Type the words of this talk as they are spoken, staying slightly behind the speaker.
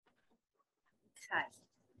Okay.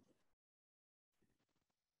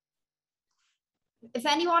 If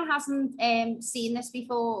anyone hasn't seen this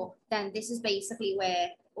before, then this is basically where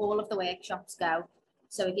all of the workshops go.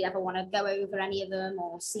 So if you ever want to go over any of them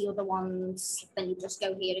or see other ones, then you just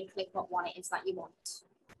go here and click what one it is that you want.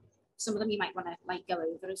 Some of them you might want to like go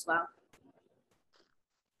over as well.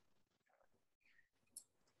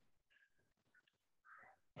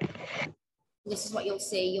 This is what you'll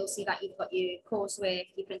see. You'll see that you've got your coursework,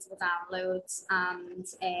 your printable downloads, and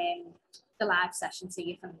the live session, so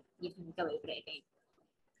you can go over it again.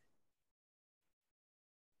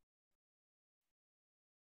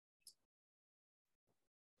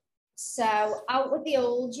 So out with the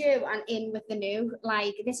old you and in with the new.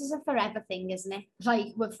 Like, this is a forever thing, isn't it? Like,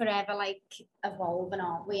 we're forever like evolving,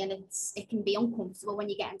 aren't we? And it can be uncomfortable when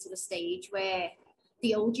you get into a stage where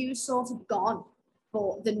the old you's sort of gone,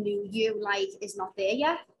 but the new you like is not there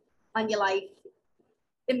yet, and you're like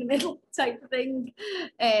in the middle type of thing.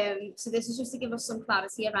 So this is just to give us some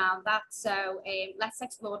clarity around that. So let's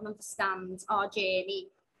explore and understand our journey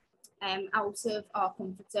out of our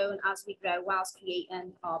comfort zone as we grow whilst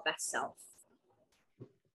creating our best self.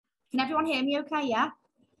 Can everyone hear me okay? Yeah?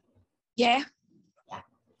 Yeah. Yeah.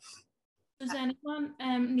 Does anyone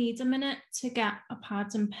need a minute to get a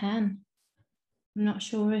pad and pen? I'm not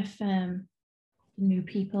sure if new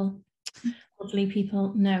people, lovely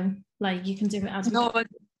people know. Like, you can do it as we No,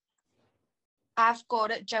 I've got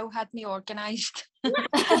it. Joe had me organised.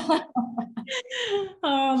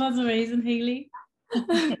 Oh, that's amazing, Hayley.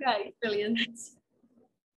 Okay, brilliant.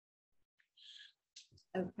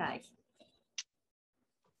 Okay.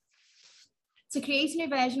 To create a new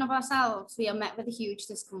version of ourselves, we are met with a huge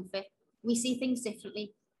discomfort. We see things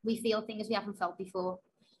differently. We feel things we haven't felt before.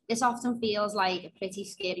 This often feels like a pretty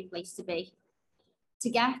scary place to be. To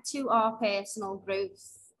get to our personal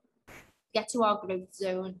growth, get to our growth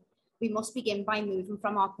zone, we must begin by moving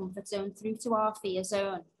from our comfort zone through to our fear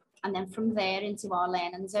zone, and then from there into our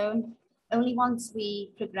learning zone. Only once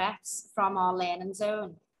we progress from our learning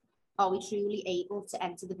zone are we truly able to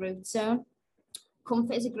enter the growth zone.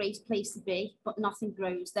 Comfort is a great place to be, but nothing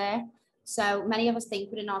grows there. So many of us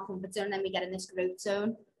think we're in our comfort zone and then we get in this growth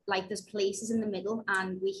zone. Like, there's places in the middle,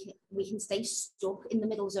 and we can stay stuck in the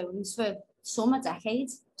middle zones for some a decade,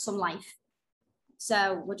 some life.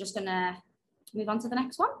 So we're just gonna move on to the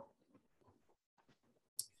next one.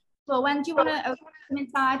 So when do you want to open them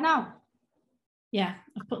inside now? Yeah,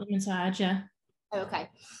 I've put them inside, yeah. Okay.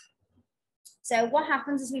 So what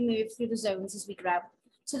happens as we move through the zones as we grow?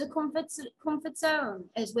 So the comfort zone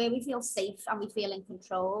is where we feel safe and we feel in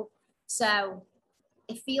control. So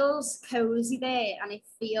it feels cozy there, and it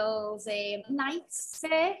feels nice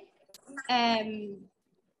there. And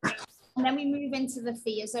then we move into the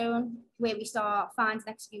fear zone, where we start finding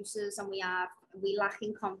excuses, and we lack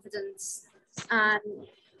in confidence, and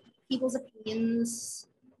people's opinions,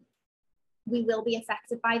 we will be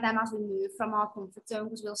affected by them as we move from our comfort zone,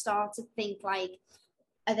 because we'll start to think like,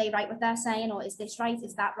 are they right what they're saying, or is this right,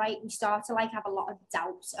 is that right? We start to like have a lot of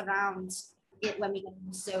doubt around it when we get in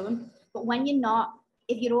the zone. But when you're not,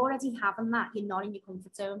 if you're already having that, you're not in your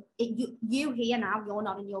comfort zone. You here now, you're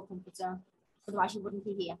not in your comfort zone, otherwise you wouldn't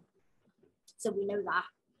be here. So we know that.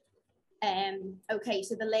 Okay,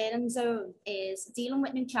 so the learning zone is dealing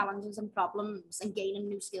with new challenges and problems and gaining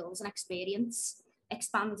new skills and experience,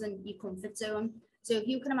 expanding your comfort zone. So if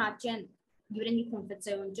you can imagine you're in your comfort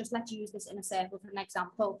zone, just let's use this inner circle for an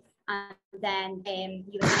example, and then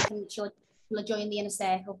you're thinking, shall I join the inner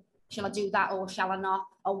circle? Shall I do that, or shall I not?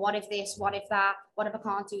 Or what if this, what if that, what if I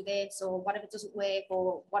can't do this, or what if it doesn't work,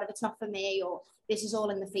 or what if it's not for me, or this is all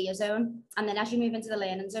in the fear zone. And then as you move into the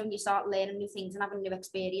learning zone, you start learning new things and having new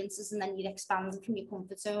experiences, and then you expand from your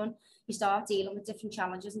comfort zone. You start dealing with different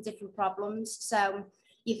challenges and different problems. So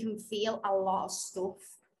you can feel a lot of stuff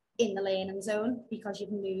in the learning zone because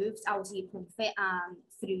you've moved out of your comfort and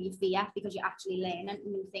through your fear, because you're actually learning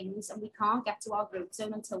new things. And we can't get to our growth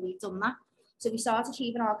zone until we've done that. So we start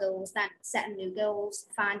achieving our goals, then setting new goals,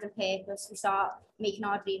 finding purpose. We start making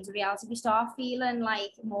our dreams a reality. We start feeling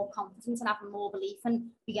like more confident and having more belief,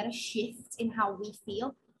 and we get a shift in how we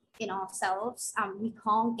feel in ourselves. And we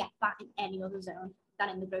can't get that in any other zone than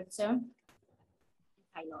in the growth zone.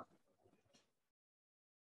 Okay, love.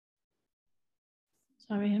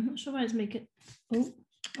 Sorry, I'm not sure why it's making.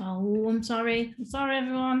 Oh, I'm sorry. I'm sorry,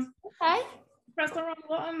 everyone. Okay. Press the wrong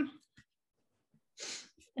button.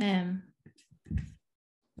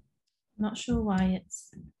 Not sure why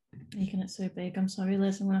it's making it so big. I'm sorry,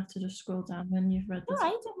 Liz. I'm gonna have to just scroll down when you've read this. All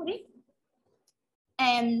right, don't worry.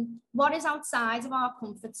 What is outside of our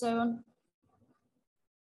comfort zone?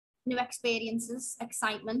 New experiences,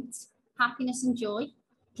 excitement, happiness and joy,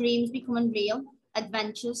 dreams becoming real,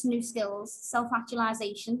 adventures, new skills,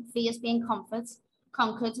 self-actualization, fears being conquered,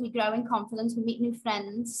 we grow in confidence, we meet new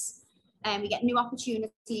friends, and we get new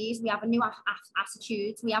opportunities, we have a new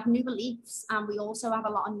attitude, we have new beliefs, and we also have a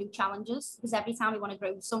lot of new challenges, because every time we want to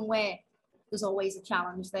grow somewhere, there's always a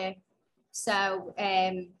challenge there. So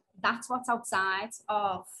that's what's outside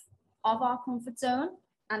of our comfort zone.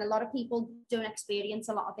 And a lot of people don't experience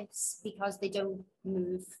a lot of this because they don't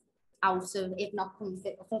move out of, if not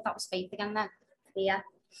comfort. I thought that was Faith again then. Yeah.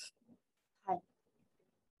 Okay.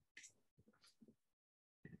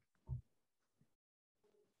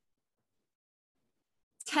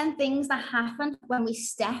 10 things that happen when we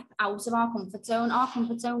step out of our comfort zone. Our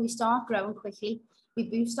comfort zone, we start growing quickly. We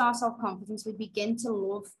boost our self-confidence. We begin to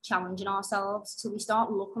love challenging ourselves. So we start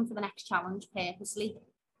looking for the next challenge purposely.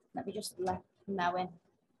 Let me just let you know in.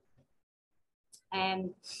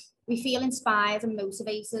 We feel inspired and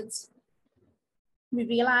motivated. We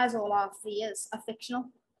realize all our fears are fictional.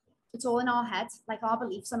 It's all in our head. Like, our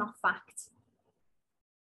beliefs are not fact.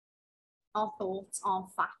 Our thoughts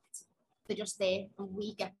aren't fact. They're just there, and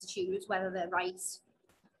we get to choose whether they're right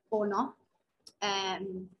or not.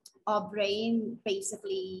 Our brain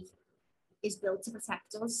basically is built to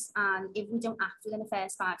protect us, and if we don't act within the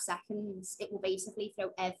first 5 seconds, it will basically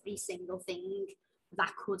throw every single thing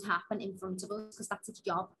that could happen in front of us, because that's its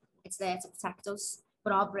job. It's there to protect us,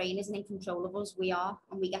 but our brain isn't in control of us. We are,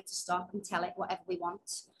 and we get to stop and tell it whatever we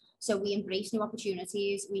want. So we embrace new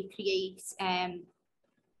opportunities. We create a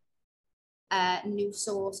new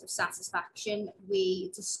source of satisfaction.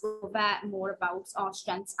 We discover more about our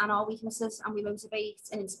strengths and our weaknesses, and we motivate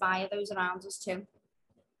and inspire those around us too.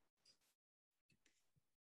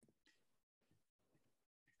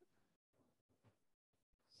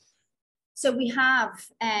 So we have,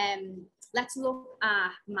 let's look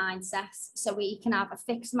at mindsets. So we can have a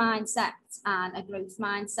fixed mindset and a growth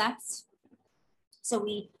mindset. So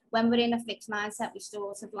when we're in a fixed mindset, we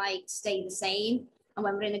sort of like stay the same. And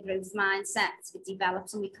when we're in a growth mindset, it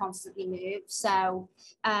develops and we constantly move. So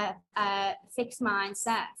a fixed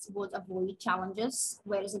mindset would avoid challenges,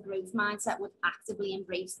 whereas a growth mindset would actively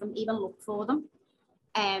embrace them, even look for them.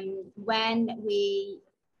 When we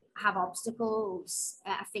have obstacles,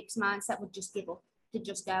 a fixed mindset would just give up, to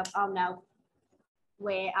just go, oh no.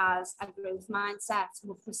 Whereas a growth mindset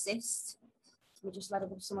would persist. We'll just let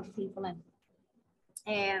some other people in.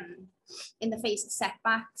 In the face of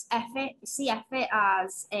setbacks, see effort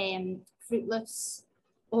as fruitless,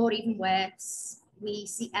 or even worse, we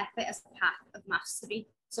see effort as a path of mastery.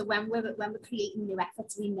 So when we're creating new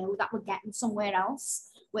efforts, we know that we're getting somewhere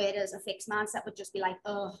else, whereas a fixed mindset would just be like,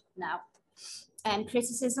 oh no.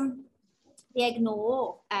 Criticism, they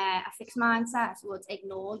ignore, a fixed mindset would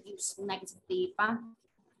ignore useful negative feedback,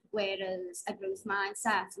 whereas a growth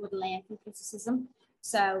mindset would learn from criticism.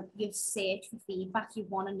 So you search for feedback, you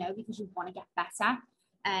want to know because you want to get better.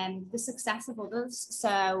 The success of others.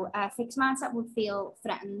 So a fixed mindset would feel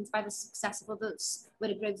threatened by the success of others, where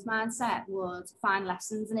a growth mindset would find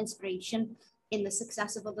lessons and inspiration in the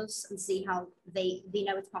success of others and see how they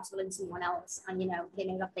know it's possible in someone else, and they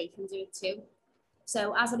know that they can do it too.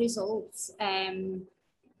 So as a result,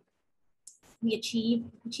 we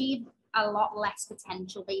achieve a lot less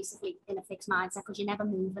potential basically in a fixed mindset, because you're never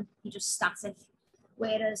moving, you're just static.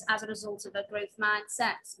 Whereas as a result of a growth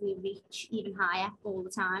mindset, we reach even higher all the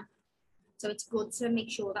time. So it's good to make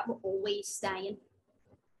sure that we're always staying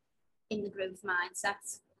in the growth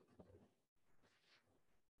mindset.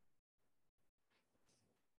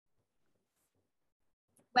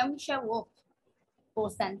 When we show up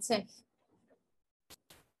authentic,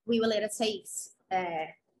 we will irritate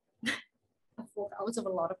I thought out of a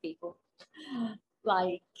lot of people.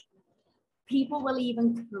 Like, people will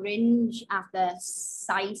even cringe at the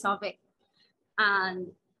sight of it. And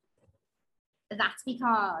that's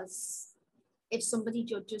because if somebody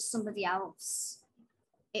judges somebody else,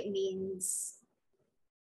 it means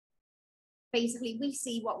basically we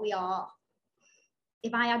see what we are.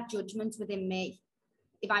 If I had judgment within me,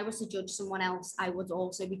 if I was to judge someone else, I would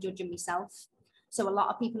also be judging myself. So a lot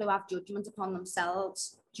of people who have judgment upon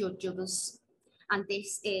themselves judge others. And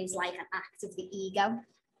this is like an act of the ego.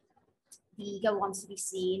 The ego wants to be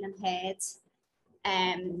seen and heard.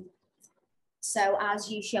 So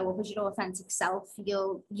as you show up as your authentic self,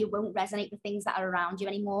 you won't resonate with things that are around you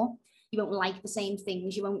anymore. You won't like the same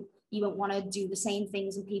things. You won't want to do the same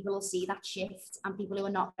things, and people will see that shift. And people who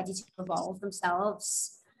are not ready to evolve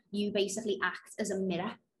themselves, you basically act as a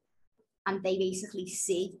mirror, and they basically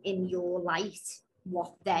see in your light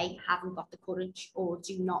what they haven't got the courage or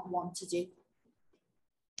do not want to do.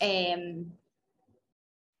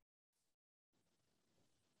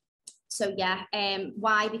 So So yeah,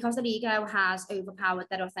 why? Because their ego has overpowered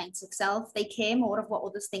their authentic self. They care more of what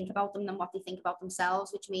others think about them than what they think about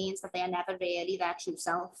themselves, which means that they are never really their true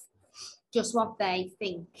self. Just what they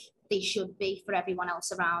think they should be for everyone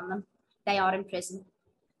else around them. They are in prison.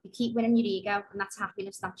 You keep winning your ego, and that's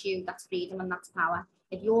happiness, that's you, that's freedom, and that's power.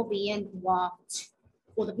 If you're being what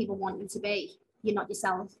other people want you to be, you're not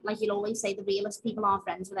yourself. Like you'll always say, the realest people aren't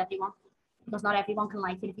friends with everyone, because not everyone can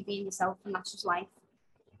like it if you're being yourself, and that's just life.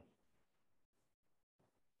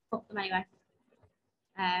 Fuck them anyway.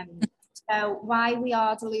 So why we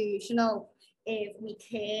are delusional if we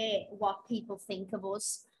care what people think of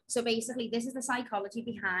us. So basically, this is the psychology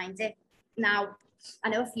behind it. Now, I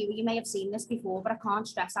know a few of you may have seen this before, but I can't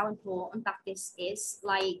stress how important that this is,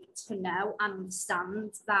 like, to know and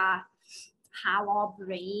understand that how our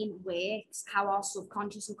brain works, how our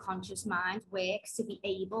subconscious and conscious mind works to be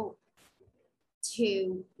able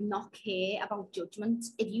to not care about judgment.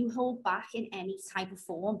 If you hold back in any type of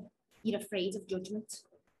form, you're afraid of judgment.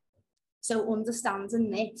 So understanding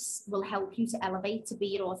this will help you to elevate to be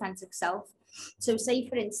your authentic self. So say,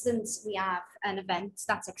 for instance, we have an event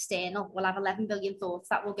that's external. We'll have 11 billion thoughts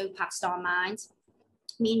that will go past our mind.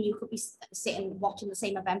 Me and you could be sitting watching the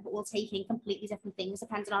same event, but we'll take in completely different things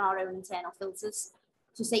depending on our own internal filters.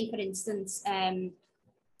 So say, for instance,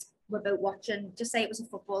 we're both watching, just say it was a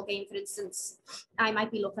football game, for instance. I might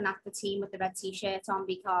be looking at the team with the red t-shirt on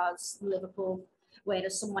because Liverpool,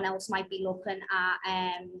 whereas someone else might be looking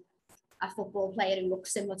at a football player who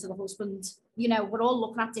looks similar to the husband. You know, we're all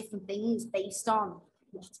looking at different things based on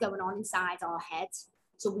what's going on inside our head.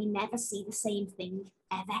 So we never see the same thing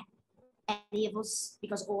ever, any of us,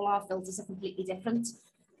 because all our filters are completely different.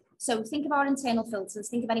 So think of our internal filters,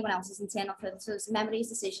 think of anyone else's internal filters: memories,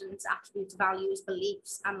 decisions, attributes, values,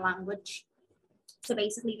 beliefs, and language. So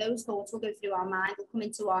basically those thoughts will go through our mind, will come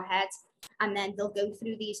into our head, and then they'll go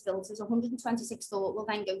through these filters. 126 thoughts will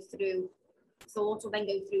then go through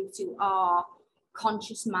to our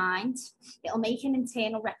conscious mind. It'll make an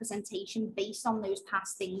internal representation based on those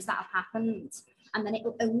past things that have happened, and then it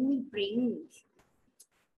will only bring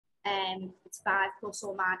it's 5 plus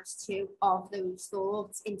or minus 2 of those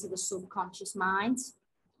thoughts into the subconscious mind.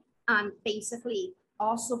 And basically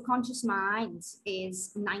our subconscious mind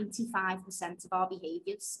is 95% of our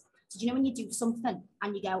behaviors. So do you know when you do something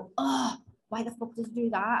and you go, oh, why the fuck did you do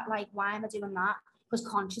that? Like, why am I doing that? Because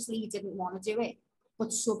consciously you didn't want to do it,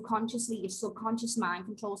 but subconsciously your subconscious mind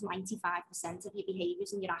controls 95% of your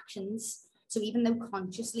behaviors and your actions. So even though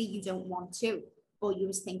consciously you don't want to, or you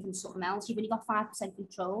was thinking something else, you've only got 5%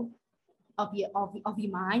 control of your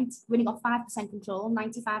mind. You've only got 5% control,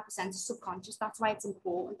 95% is subconscious. That's why it's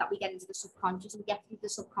important that we get into the subconscious, and we get into the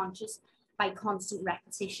subconscious by constant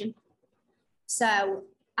repetition. So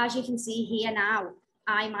as you can see here now,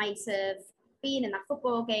 I might have been in that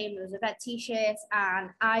football game, there was a red t-shirt,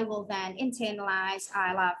 and I will then internalize,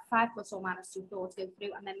 I'll have 5 plus or minus 2 thoughts go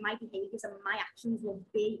through, and then my behaviors and my actions will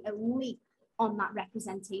be only on that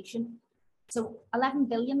representation. So 11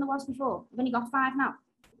 billion there was before, we've only got 5 now.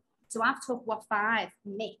 So I've took what 5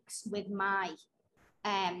 mix with my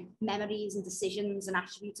memories and decisions and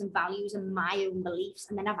attributes and values and my own beliefs,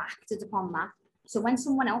 and then I've acted upon that. So when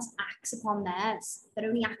someone else acts upon theirs, they're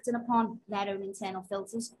only acting upon their own internal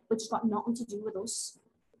filters, which has got nothing to do with us.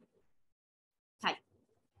 Okay.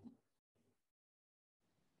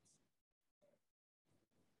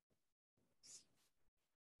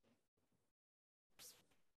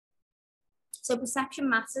 So perception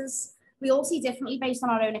matters. We all see differently based on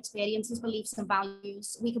our own experiences, beliefs, and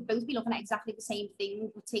values. We could both be looking at exactly the same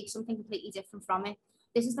thing, but take something completely different from it.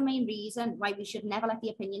 This is the main reason why we should never let the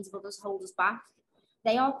opinions of others hold us back.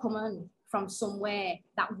 They are coming from somewhere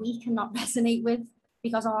that we cannot resonate with,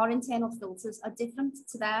 because our internal filters are different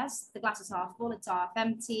to theirs. The glass is half full, it's half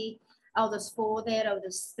empty. Oh, there's 4 there, oh,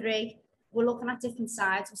 there's 3. We're looking at different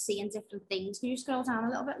sides, we're seeing different things. Can you scroll down a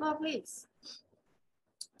little bit more, please?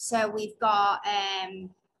 So we've got,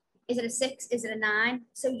 is it a 6? Is it a 9?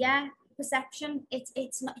 So yeah, perception,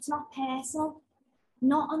 it's not personal.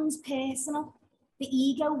 Nothing's personal. The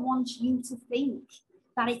ego wants you to think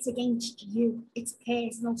that it's against you. It's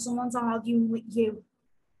personal. Someone's arguing with you.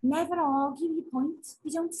 Never argue your point.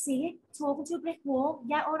 You don't see it. Talking to a brick wall.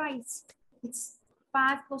 Yeah, all right. It's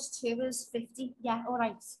 5 plus 2 is 50. Yeah, all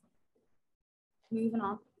right. Moving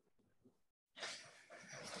on.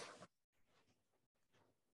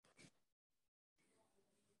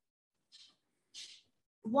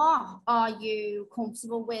 What are you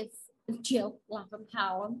comfortable with? Jill, laughing,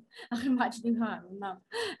 Callum. I can imagine you having now.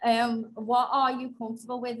 What are you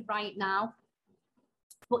comfortable with right now,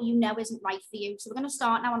 but you know isn't right for you? So we're going to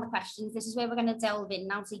start now on the questions. This is where we're going to delve in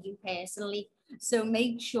now to you personally. So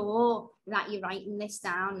make sure that you're writing this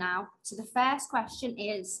down now. So the first question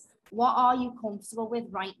is, what are you comfortable with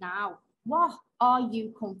right now? What are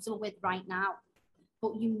you comfortable with right now,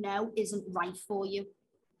 but you know isn't right for you?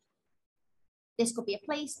 This could be a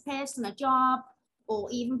place, person, a job, or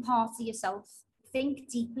even part of yourself. Think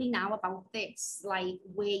deeply now about this, like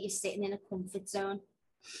where you're sitting in a comfort zone,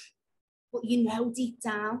 but you know deep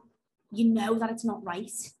down, you know that it's not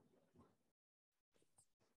right.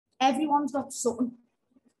 Everyone's got something.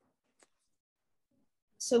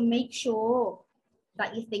 So make sure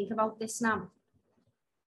that you think about this now.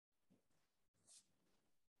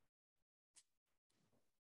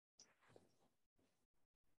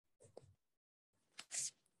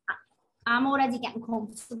 I'm already getting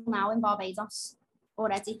comfortable now in Barbados,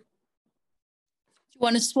 already. Do you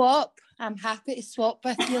want to swap? I'm happy to swap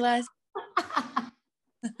with you, Liz.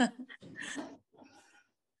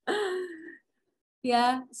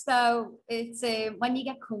 Yeah, so it's when you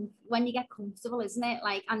get comfortable, isn't it?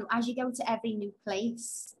 Like, and as you go to every new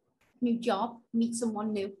place, new job, meet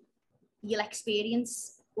someone new, you'll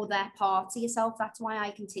experience other parts of yourself. That's why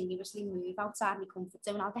I continuously move outside my comfort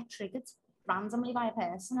zone. I'll get triggered randomly by a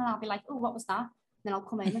person, and I'll be like, "Oh, what was that?" Then I'll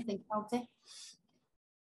come in and think about it.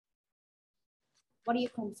 What are you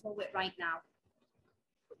comfortable with right now?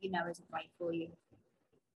 What you know isn't right for you.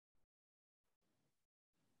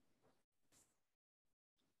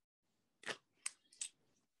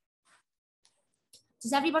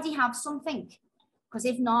 Does everybody have something? Because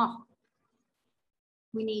if not,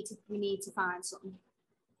 we need to find something.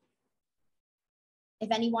 If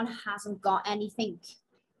anyone hasn't got anything,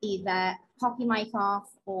 either pop your mic off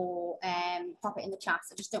or pop it in the chat.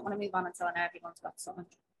 I just don't want to move on until I know everyone's got something.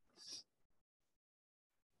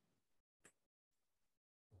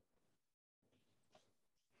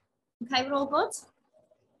 Okay, we're all good.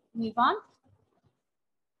 Move on.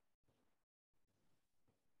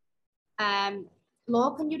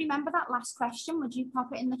 Laura, can you remember that last question? Would you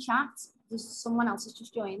pop it in the chat? There's someone else has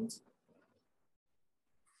just joined.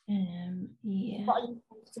 Yeah. What are you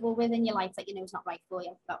comfortable with in your life that you know is not right for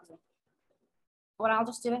you? That was it. Or I'll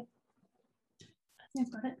just do it.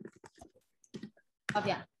 I've got it. Oh,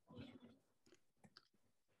 yeah.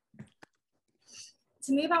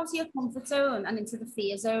 To move out of your comfort zone and into the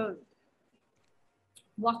fear zone,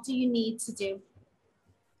 what do you need to do?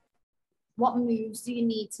 What moves do you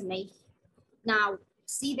need to make? Now,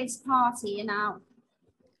 see this part here now.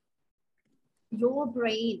 Your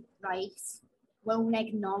brain, right, won't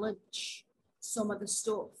acknowledge some of the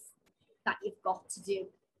stuff that you've got to do,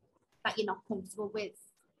 that you're not comfortable with.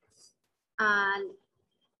 And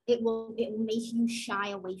it will make you shy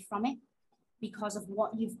away from it because of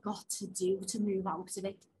what you've got to do to move out of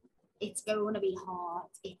it. It's going to be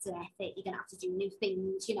hard. It's an effort. You're going to have to do new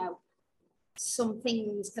things, you know. Some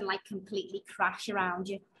things can like completely crash around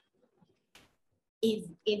you if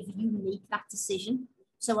you make that decision.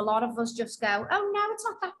 So a lot of us just go, oh no, it's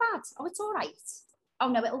not that bad. Oh, it's all right. Oh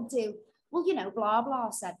no, it'll do. Well, you know, blah,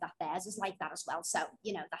 blah said that theirs is like that as well. So,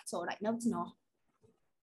 you know, that's all right. No, it's not.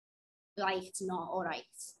 Like, it's not all right.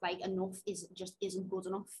 Like, enough just isn't good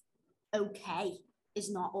enough. Okay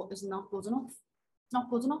is not good enough. It's not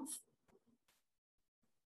good enough.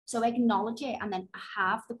 So acknowledge it and then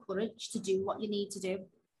have the courage to do what you need to do.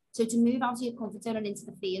 So to move out of your comfort zone and into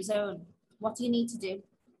the fear zone, what do you need to do?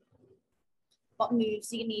 What moves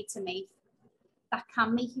do you need to make that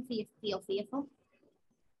can make you feel fearful?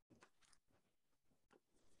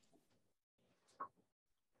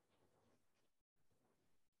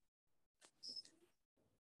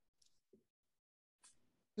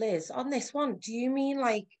 Liz, on this one, do you mean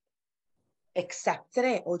like accepting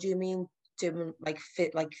it, or do you mean doing like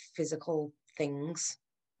physical things?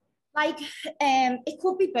 Like, it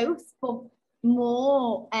could be both, but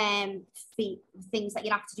more things that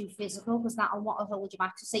you have to do physical, because that'll what will hold you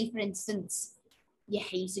back. So say, for instance, you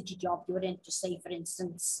hated your job you were in, just say, for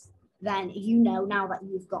instance, then you know now that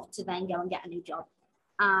you've got to then go and get a new job.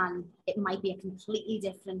 And it might be a completely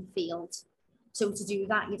different field. So to do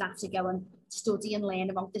that, you'd have to go and study and learn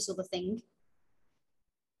about this other thing.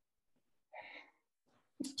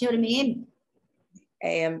 Do you know what I mean?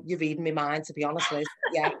 You're reading my mind, to be honest, Liz.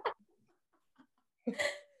 Yeah.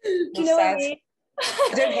 Do you know what I mean?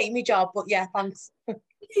 I don't hate my job, but yeah, thanks.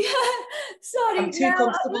 Yeah, sorry. I'm too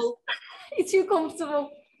comfortable. You're too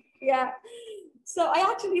comfortable. Yeah. So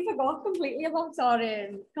I actually forgot completely about our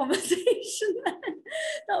conversation.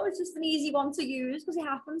 That was just an easy one to use because it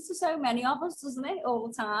happens to so many of us, doesn't it, all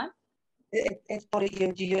the time? It's what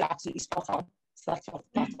you're absolutely spot on. So that's what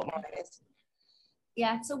mine is.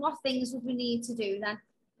 Yeah. So what things would we need to do then?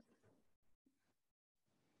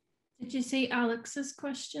 Did you see Alex's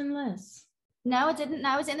question, Liz? No, I didn't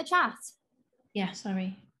know. Is it in the chat? Yeah,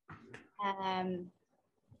 sorry.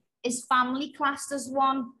 Is family classed as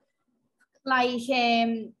one? Like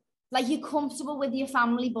you're comfortable with your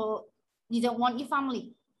family, but you don't want your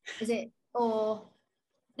family? Is it? Or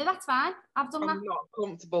no, that's fine. I've done that. I'm not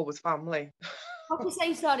comfortable with family. What do you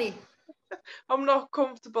say? Sorry. I'm not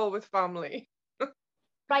comfortable with family.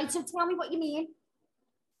 Right. So tell me what you mean.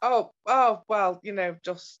 Oh, well, you know,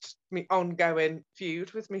 just me ongoing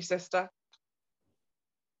feud with my sister.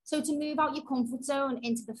 So to move out your comfort zone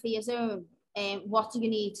into the fear zone, what do you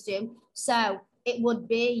need to do? So it would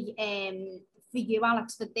be for you,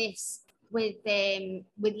 Alex, for this with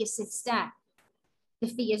your sister, the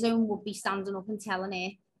fear zone would be standing up and telling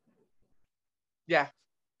her. Yeah,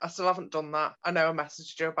 I still haven't done that. I know I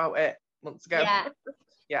messaged you about it months ago. Yeah.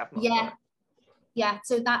 Yeah, I've not Yeah. done it. Yeah.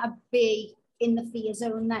 So that'd be in the fear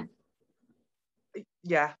zone then.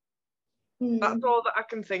 Yeah, that's all that I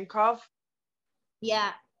can think of.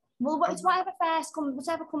 Yeah. Well, it's whatever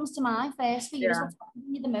whatever comes to mind first for you is Yeah. what's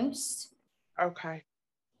bothering you the most. Okay.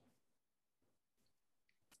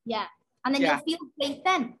 Yeah. And then Yeah. you'll feel great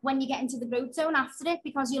then when you get into the growth zone after it,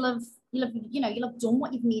 because you'll have done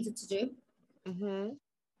what you've needed to do. Mhm.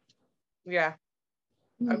 Yeah.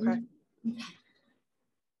 Mm. Okay.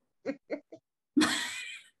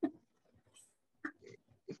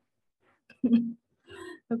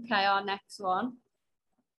 Okay, our next one.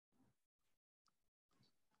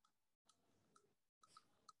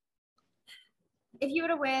 If you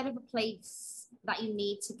were aware of a place that you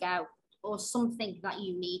need to go or something that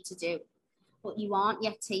you need to do, but you aren't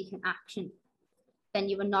yet taking action, then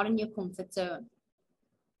you are not in your comfort zone.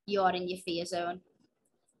 You are in your fear zone.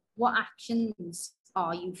 What actions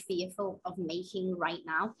are you fearful of making right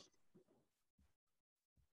now?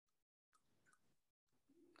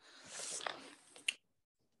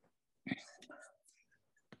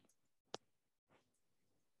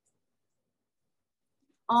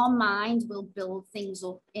 Our mind will build things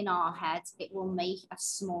up in our head. It will make a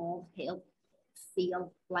small hill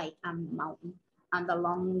feel like a mountain. And the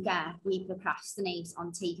longer we procrastinate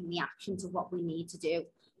on taking the action to what we need to do,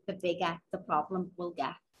 the bigger the problem will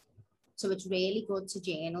get. So it's really good to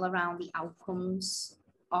journal around the outcomes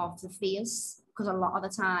of the fears, because a lot of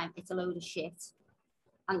the time it's a load of shit.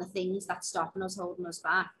 And the things that's stopping us, holding us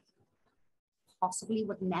back, possibly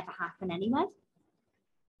would never happen anyway.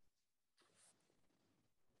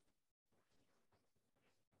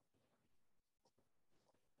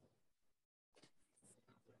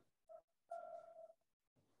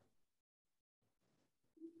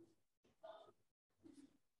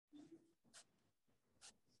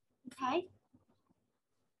 Okay.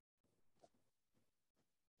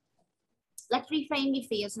 Let's reframe your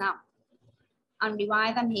fears now and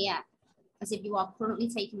rewire them here as if you are currently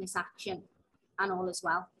taking this action and all is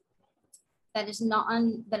well. There is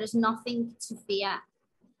nothing to fear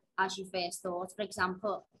as you first thought. For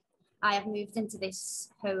example, I have moved into this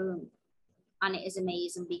home and it is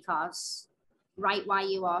amazing because right why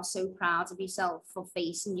you are so proud of yourself for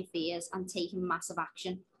facing your fears and taking massive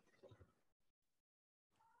action.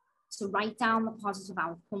 So write down the positive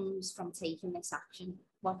outcomes from taking this action.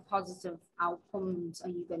 What positive outcomes are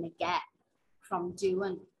you going to get from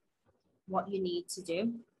doing what you need to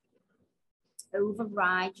do?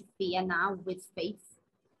 Override your fear now with faith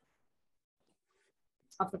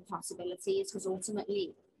of the possibilities, because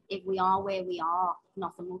ultimately, if we are where we are,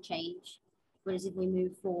 nothing will change. Whereas if we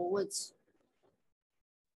move forward,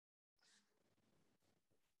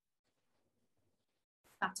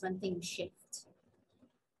 that's when things shift.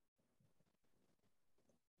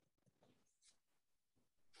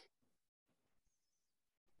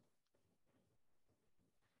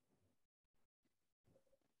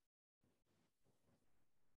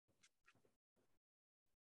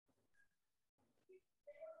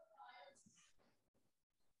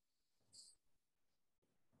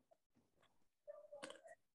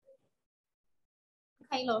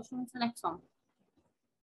 Okay, Laura, on to the next one.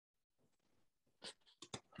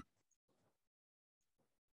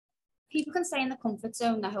 People can stay in the comfort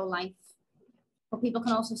zone their whole life, but people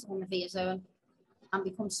can also stay in the fear zone and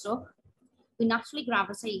become stuck. We naturally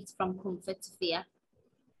gravitate from comfort to fear.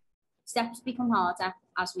 Steps become harder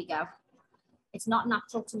as we go. It's not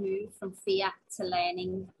natural to move from fear to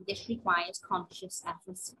learning. This requires conscious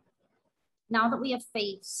effort. Now that we have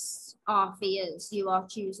faced our fears, you are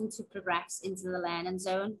choosing to progress into the learning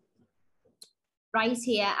zone. Write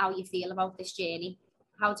here how you feel about this journey.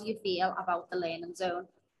 How do you feel about the learning zone?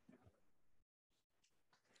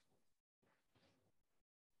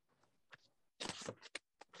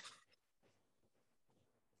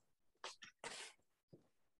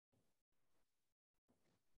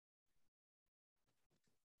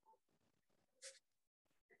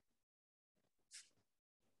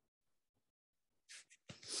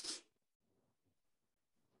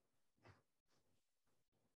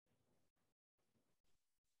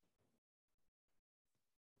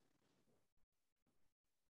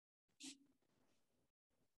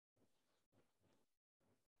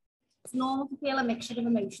 It's normal to feel a mixture of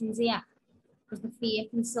emotions here because the fear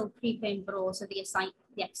can still creep in, but also the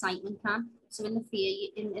excitement can. So in the fear,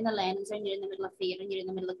 in the learning zone, you're in the middle of fear and you're in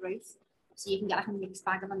the middle of growth. So you can get like a mixed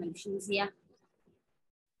bag of emotions here.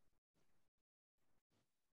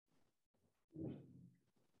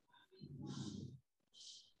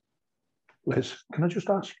 Liz, can I just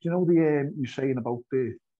ask, you know, the you're saying about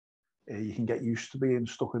the you can get used to being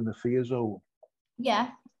stuck in the fear zone. Yeah.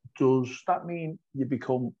 Does that mean you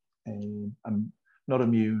become not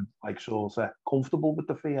immune, like sort of comfortable with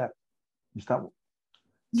the fear? Is that?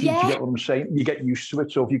 Do you get what I'm saying? You get used to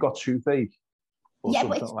it. So if you got toothache or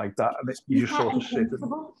something like that, and you just sort of sit.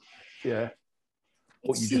 Yeah.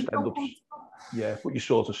 But you just end up. Yeah, but you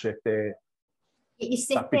sort of sit there. You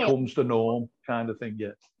sit that becomes the norm, kind of thing.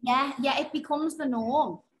 Yeah. Yeah, it becomes the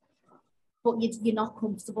norm, but you're not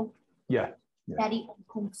comfortable. Yeah. Very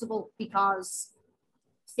uncomfortable, because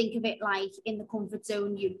think of it like in the comfort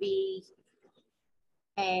zone, you'd be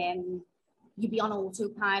on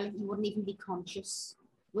autopilot. You wouldn't even be conscious.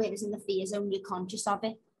 Whereas in the fear zone, you're conscious of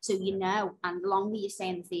it, so you know. And the longer you stay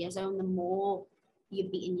in the fear zone, the more you're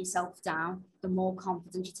beating yourself down, the more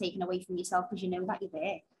confidence you're taking away from yourself, because you know that you're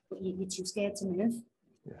there, but you're too scared to move.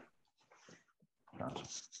 Yeah.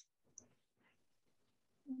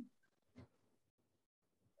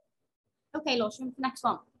 Okay, Lawson, next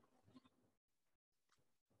one.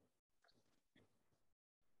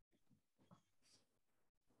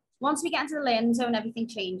 Once we get into the learning zone, everything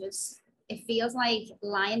changes. It feels like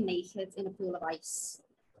lying naked in a pool of ice.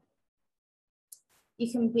 You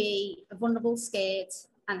can be vulnerable, scared,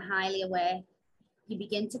 and highly aware. You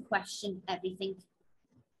begin to question everything.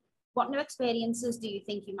 What new experiences do you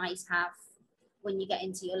think you might have when you get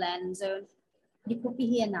into your learning zone? You could be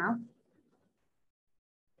here now.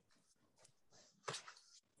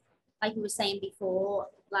 Like we were saying before,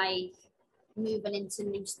 like moving into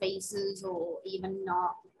new spaces, or even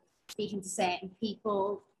not speaking to certain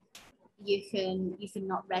people. You can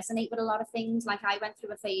not resonate with a lot of things. Like I went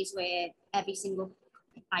through a phase where every single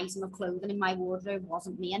item of clothing in my wardrobe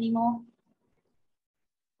wasn't me anymore.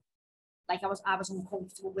 Like I was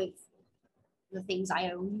uncomfortable with the things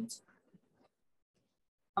I owned.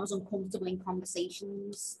 I was uncomfortable in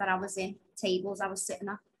conversations that I was in, tables I was sitting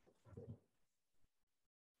at.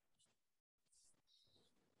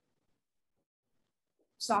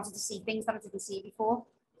 Started to see things that I didn't see before.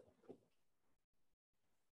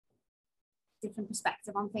 Different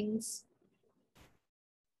perspective on things.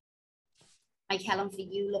 Like Helen, for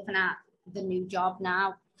you looking at the new job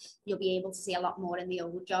now, you'll be able to see a lot more in the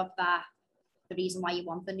old job, that the reason why you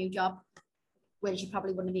want the new job, whereas you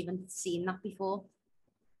probably wouldn't have even seen that before.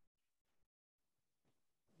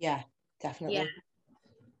 Yeah, definitely. Yeah.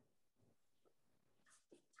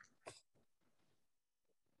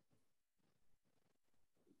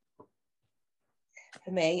 For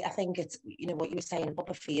me, I think it's, you know, what you were saying about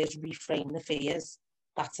the fears, reframe the fears.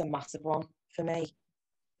 That's a massive one for me.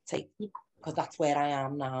 Because that's where I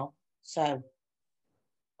am now. So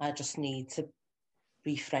I just need to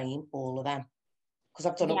reframe all of them. Because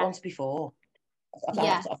I've done it once before. I've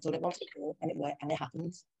done it once before, and it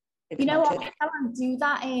happens. You know what? I want to do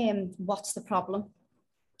that. What's the problem?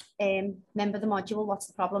 Remember the module? What's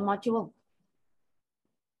the problem module?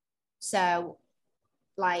 So,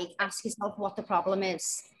 like, ask yourself what the problem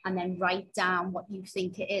is, and then write down what you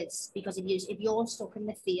think it is. Because if you're stuck in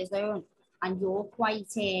the fear zone and you're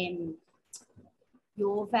quite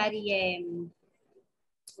you're very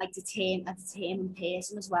like a determined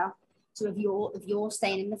person as well. So if you're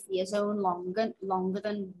staying in the fear zone longer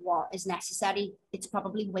than what is necessary, it's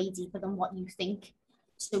probably way deeper than what you think.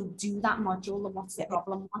 So do that module and what's the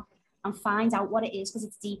problem one, and find out what it is, because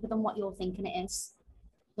it's deeper than what you're thinking it is.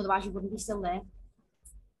 Otherwise you wouldn't be still there.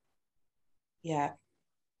 Yeah.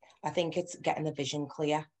 I think it's getting the vision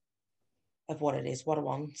clear of what it is, what I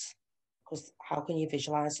want. Because how can you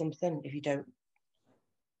visualize something if you don't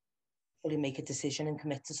fully make a decision and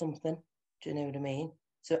commit to something? Do you know what I mean?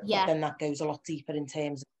 So then that goes a lot deeper in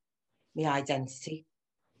terms of my identity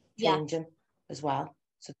changing as well.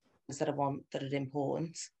 So things that I want that are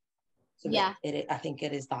important. So I think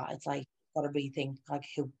it is that. It's like, got to rethink like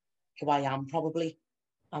who I am probably,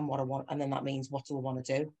 and what I want. And then that means, what do I want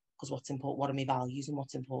to do? Because what's important, what are my values and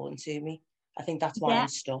what's important to me? I think that's why I'm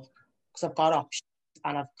stuck, because I've got options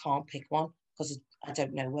and I can't pick one, because I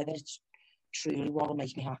don't know whether it's truly what will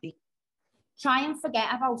make me happy. Try and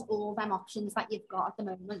forget about all them options that you've got at the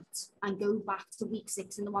moment, and go back to week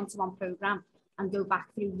 6 in the one-to-one program, and go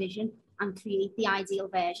back through vision and create the ideal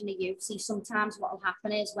version of you. See, sometimes what will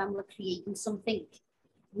happen is when we're creating something,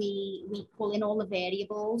 we pull in all the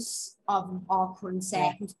variables of our current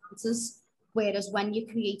circumstances, Whereas when you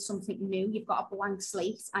create something new, you've got a blank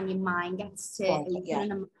slate and your mind gets to open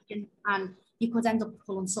and imagine, and you could end up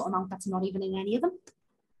pulling something out that's not even in any of them.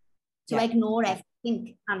 So ignore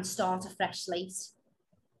everything and start a fresh slate.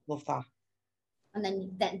 Love that. And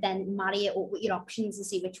then marry it up with your options and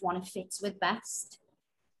see which one it fits with best.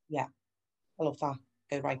 Yeah, I love that.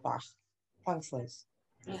 Go right back. Thanks, Liz.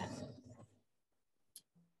 Yeah.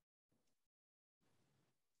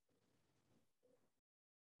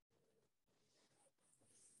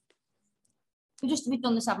 We've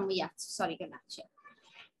done this, haven't we, yet? Sorry, good match.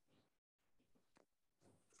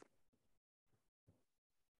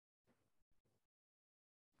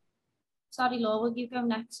 Sorry, Laura, will you go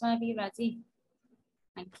next whenever you're ready?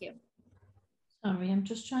 Thank you. Sorry, I'm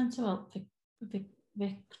just trying to help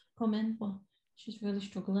Vic come in, but she's really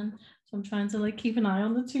struggling. So I'm trying to like keep an eye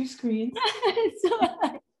on the two screens.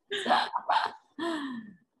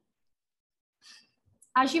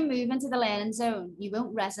 As you move into the learning zone, you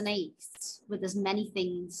won't resonate with as many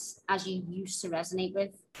things as you used to resonate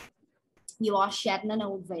with. You are shedding an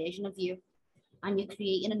old version of you and you're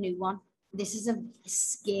creating a new one. This is a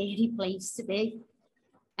scary place to be.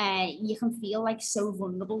 You can feel like so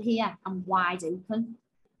vulnerable here and wide open,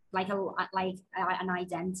 like an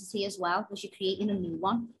identity as well, because you're creating a new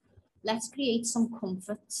one. Let's create some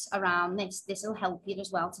comforts around this. This will help you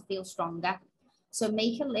as well to feel stronger. So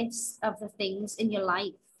make a list of the things in your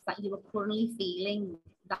life that you are currently feeling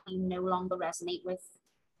that you no longer resonate with.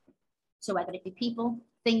 So whether it be people,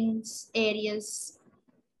 things, areas,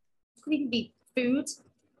 it could even be food,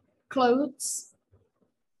 clothes,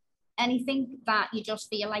 anything that you just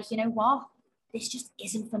feel like, you know what, this just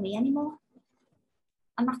isn't for me anymore.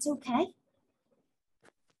 And that's okay.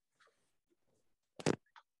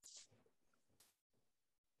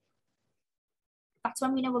 That's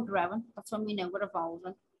when we know we're growing. That's when we know we're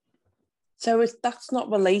evolving. So that's not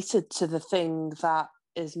related to the thing that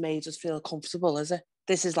has made us feel comfortable, is it?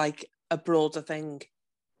 This is like a broader thing.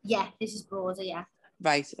 Yeah, this is broader, yeah.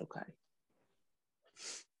 Right, okay.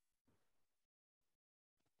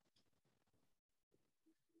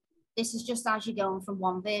 This is just as you're going from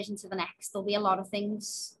one version to the next, there'll be a lot of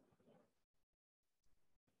things.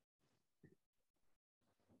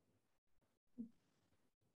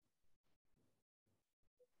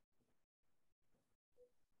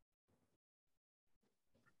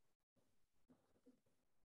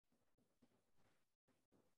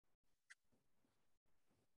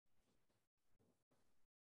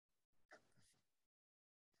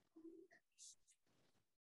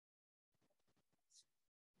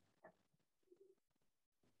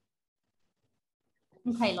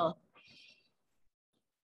 Okay, Lord.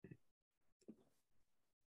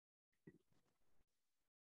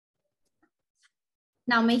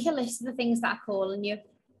 Now make a list of the things that are calling you.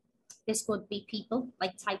 This could be people,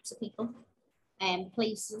 like types of people,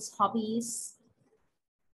 places, hobbies,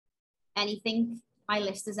 anything. My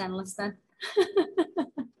list is endless then.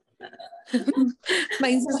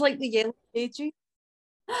 Mine's is like the yellow pages.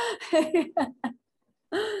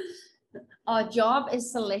 Our job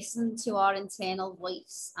is to listen to our internal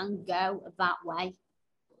voice and go that way.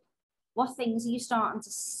 What things are you starting to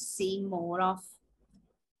see more of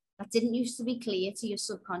that didn't used to be clear to your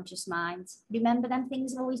subconscious mind? Remember, them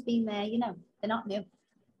things have always been there, you know, they're not new.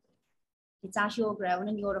 It's as you're growing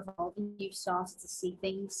and you're evolving, you've started to see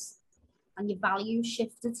things and your values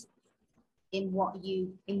shifted in what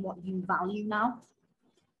you value now.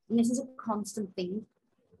 And this is a constant thing.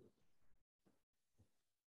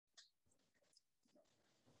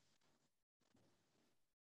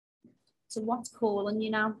 So what's calling you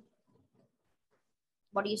now?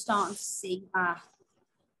 What are you starting to see?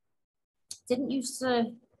 Didn't used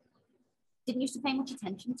to pay much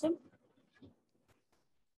attention to,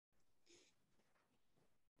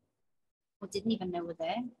 or didn't even know were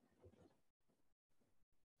there.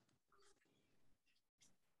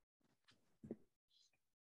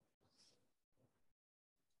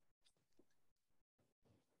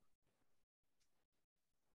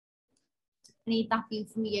 I need that view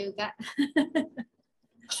from yoga.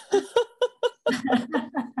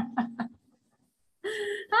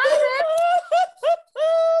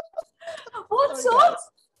 What's up?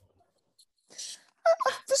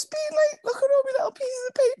 I've just been like looking at all my little pieces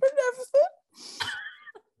of paper and everything.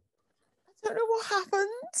 I don't know what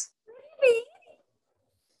happened. Really?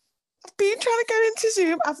 I've been trying to get into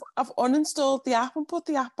Zoom. I've uninstalled the app and put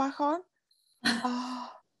the app back on. Oh,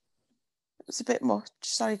 it was a bit much.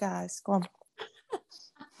 Sorry, guys. Go on.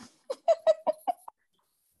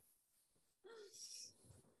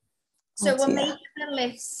 So we're making a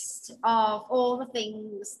list of all the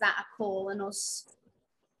things that are calling us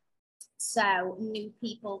So new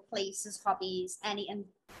people, places, hobbies, and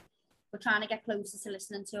we're trying to get closer to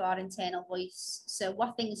listening to our internal voice. So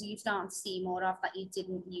what things are you starting to see more of that you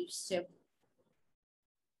didn't used to?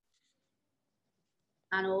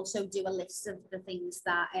 And also do a list of the things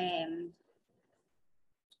that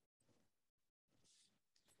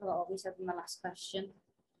well, we said in the last question.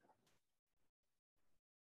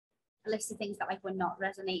 A list of things that like we're not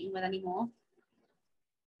resonating with anymore.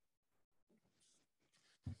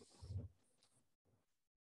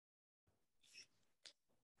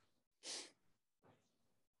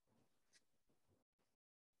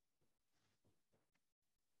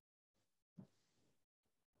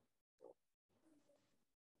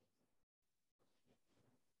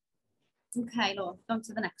 Okay, Laura, on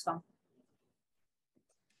to the next one.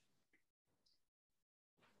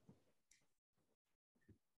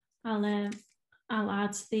 I'll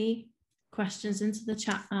add the questions into the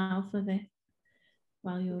chat now for the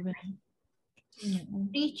while you're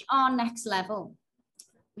Reach our next level.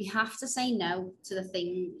 We have to say no to the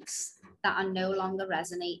things that are no longer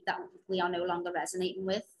we are no longer resonating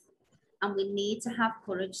with. And we need to have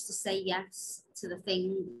courage to say yes to the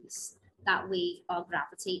things that we are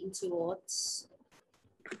gravitating towards.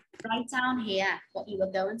 Write down here what you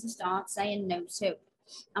are going to start saying no to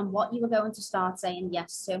and what you are going to start saying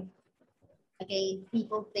yes to. Again,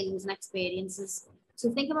 people, things, and experiences.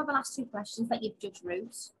 So think about the last two questions that you've just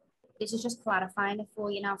wrote. This is just clarifying it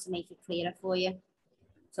for you now to make it clearer for you.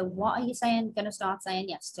 So what are you going to start saying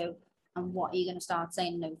yes to? And what are you going to start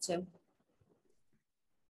saying no to?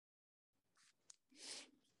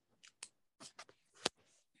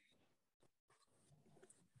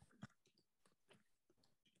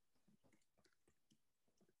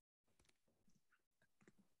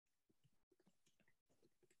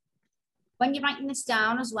 When you're writing this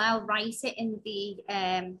down as well, write it in the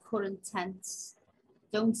current tense.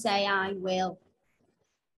 Don't say I will.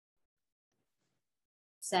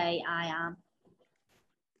 Say I am.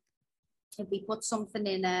 If we put something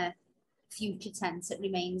in a future tense, it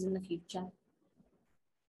remains in the future.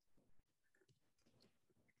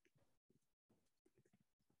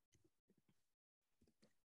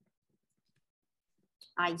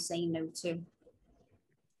 I say no to.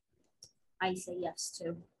 I say yes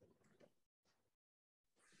to.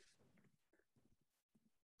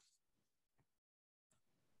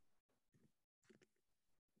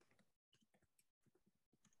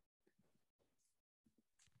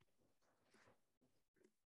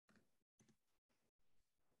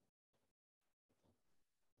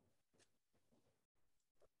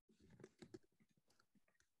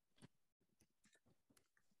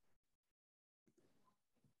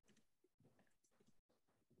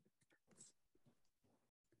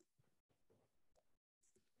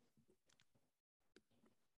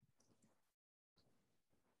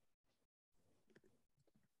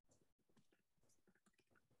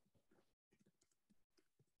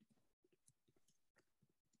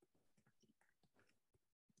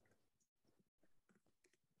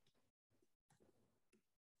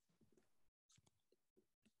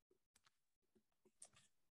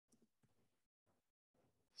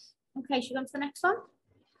 Okay, should we go on to the next one?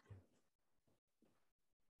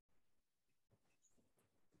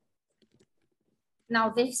 Now,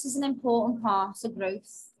 this is an important part of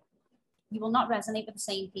growth. You will not resonate with the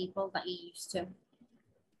same people that you used to.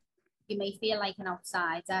 You may feel like an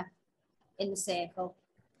outsider in the circle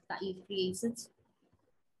that you've created.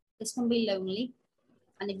 This can be lonely.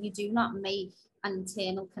 And if you do not make an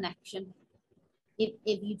internal connection, if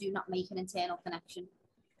you do not make an internal connection,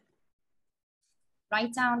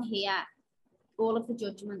 write down here all of the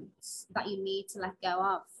judgments that you need to let go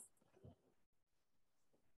of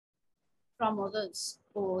from others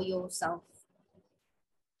or yourself.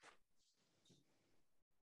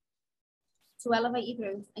 To elevate your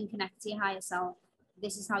growth and connect to your higher self,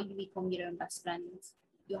 this is how you become your own best friend.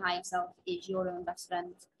 Your higher self is your own best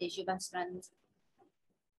friend, is your best friend.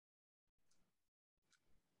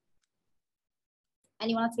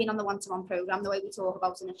 Anyone that's been on the one-to-one program, the way we talk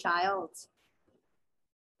about inner child,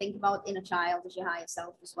 think about inner child as your higher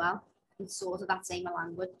self as well. It's sort of that same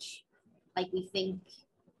language. Like we think,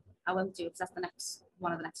 I won't do it because that's the next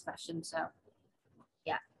one of the next questions. So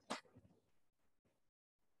yeah.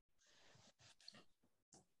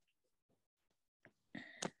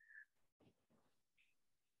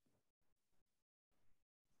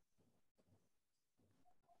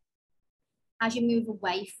 As you move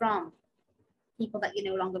away from people that you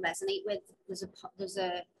no longer resonate with, there's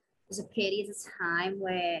a period of time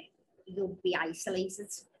where you'll be isolated,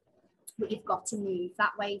 but you've got to move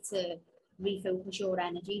that way to refocus your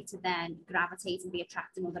energy to then gravitate and be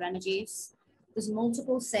attracting other energies. there's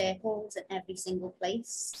multiple circles in every single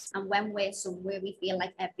place. And when we're somewhere, we feel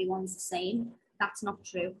like everyone's the same. That's not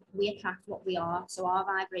true. We attract what we are. So our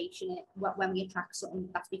vibration, when we attract something,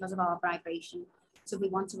 that's because of our vibration. So if we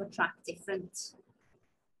want to attract different,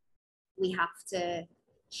 we have to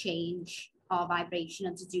change our vibration.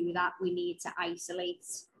 And to do that, we need to isolate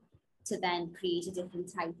to then create a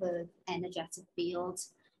different type of energetic field.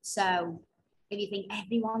 So if you think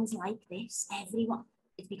everyone's like this, everyone,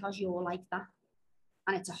 it's because you're like that.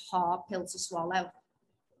 And it's a hard pill to swallow.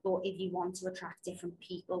 But if you want to attract different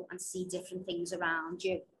people and see different things around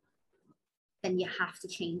you, then you have to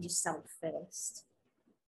change yourself first.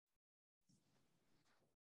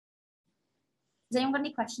 Does anyone got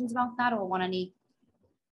any questions about that, or want to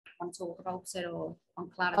talk about it, or on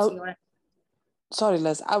clarity? Or sorry,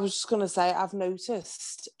 Liz. I was just going to say, I've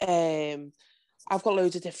noticed I've got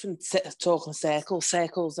loads of different talking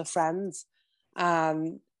circles of friends,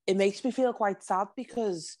 and it makes me feel quite sad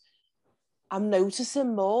because I'm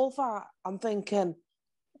noticing more that I'm thinking,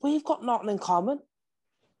 we've got nothing in common.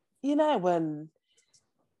 You know, when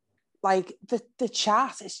like the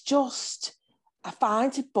chat, it's just, I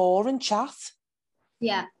find it boring chat.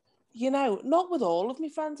 Yeah. You know, not with all of my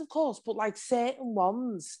friends, of course, but like certain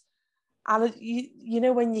ones. And you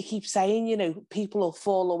know, when you keep saying, you know, people will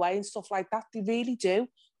fall away and stuff like that, they really do.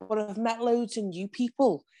 But I've met loads of new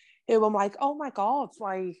people who I'm like, oh my God,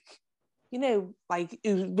 like, you know, like,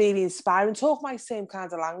 it was really inspiring, talk my same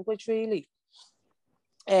kind of language, really.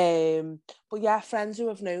 But yeah, friends who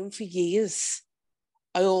I've known for years,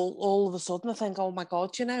 I all of a sudden I think, oh my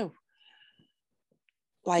God, you know,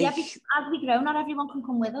 like, yeah, because as we grow, not everyone can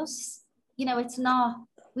come with us. You know, it's not,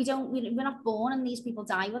 we're not born and these people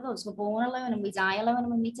die with us. We're born alone and we die alone,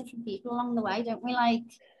 and we meet different people along the way, don't we? Like,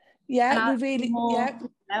 yeah, we really,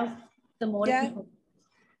 yeah, the more yeah. people.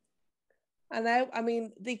 I know. I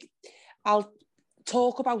mean, I'll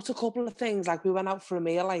talk about a couple of things. Like, we went out for a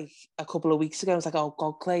meal like a couple of weeks ago. I was like, oh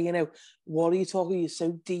God, Claire, you know, what are you talking? You're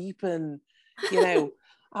so deep, and you know,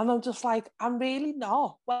 and I'm just like, I'm really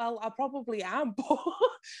not. Well, I probably am, but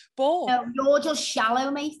No, you're just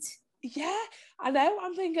shallow, mate. yeah, I know.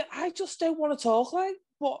 I'm thinking, I just don't want to talk like,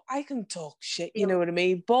 but I can talk shit, you know what I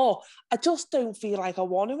mean? But I just don't feel like I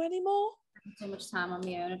want to anymore. Too much time on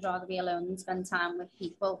my own. I'd rather be alone than spend time with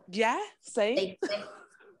people. Yeah, same.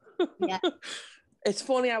 Yeah. It's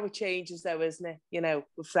funny how it changes though, isn't it? You know,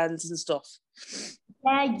 with friends and stuff.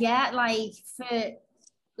 Yeah.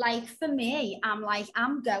 Like for me, I'm like,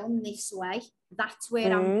 I'm going this way. That's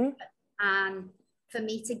where I'm going. And for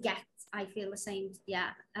me to get, I feel the same. Yeah.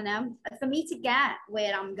 And for me to get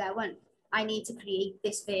where I'm going, I need to create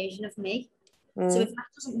this version of me. So if that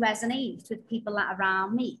doesn't resonate with people that are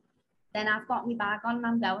around me, then I've got my bag on and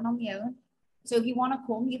I'm going on my own. So if you want to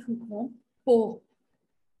come, you can come. But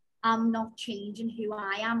I'm not changing who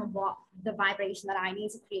I am and what the vibration that I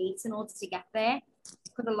need to create in order to get there.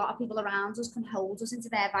 Because a lot of people around us can hold us into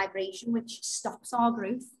their vibration, which stops our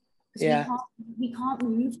growth. Because we can't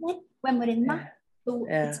move it when we're in that. So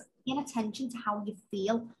it's paying attention to how you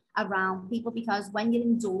feel around people, because when you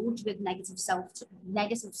indulge with negative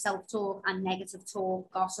self-talk and negative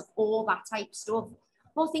talk, gossip, all that type of stuff,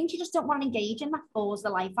 well, things you just don't want to engage in, that bores the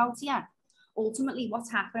life out of you. Ultimately,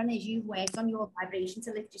 what's happening is you've worked on your vibration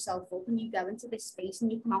to lift yourself up, and you go into this space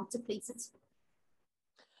and you come out depleted.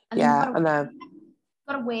 And you've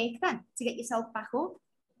got to work then to get yourself back up.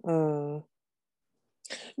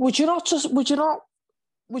 Would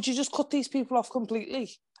you just cut these people off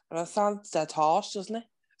completely? And that sounds dead harsh, doesn't it?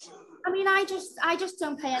 I mean, I just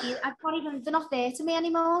don't pay any. They're not there to me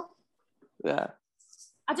anymore. Yeah.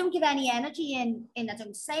 I don't give any energy in. I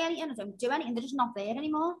don't say anything. I don't do anything. They're just not there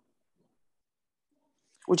anymore.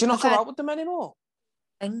 Would you not go out with them anymore?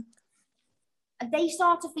 And they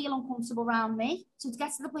start to feel uncomfortable around me. So it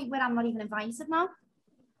gets to the point where I'm not even invited now.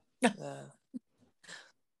 Yeah.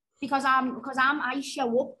 Because I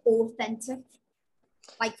show up authentic,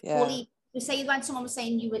 like fully. You say when someone was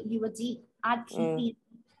saying you were deep, I'd keep being,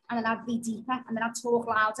 and then I'd be deeper, and then I'd talk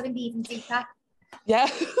louder and be even deeper. Yeah.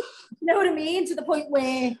 You know what I mean? To the point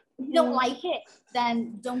where if you don't like it,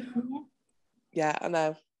 then don't come here. Yeah, I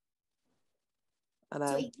know.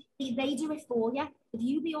 So they do it for you. If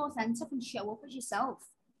you be authentic and show up as yourself,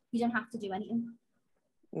 you don't have to do anything.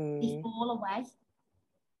 They fall away.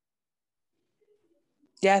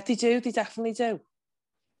 Yeah, they do. They definitely do.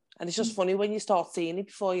 And it's just funny when you start seeing it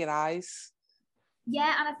before your eyes.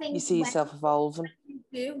 Yeah, and I think you see yourself evolving.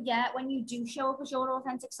 When you do show up as your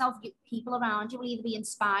authentic self, people around you will either be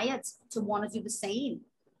inspired to want to do the same,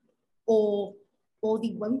 or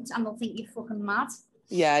they won't, and they'll think you're fucking mad.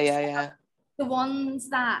 Yeah. The ones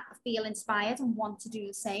that feel inspired and want to do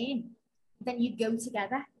the same, then you go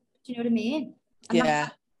together. Do you know what I mean? And Yeah.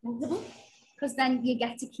 Because then you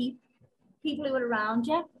get to keep people who are around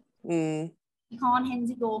you. Mm. You can't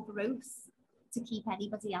hinder your growth to keep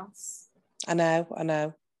anybody else. I know.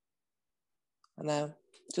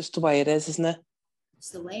 Just the way it is, isn't it? It's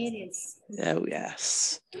the way it is. Oh,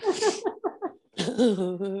 yes.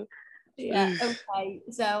 Yeah, okay.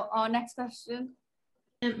 So our next question.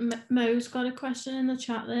 Mo's got a question in the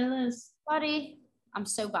chat there, Liz. Sorry. I'm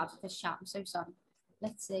so bad with this chat. I'm so sorry.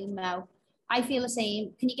 Let's see, Mo. I feel the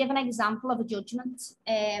same. Can you give an example of a judgment?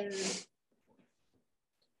 An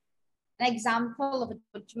example of a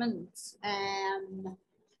judgment.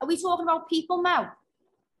 Are we talking about people, Mo?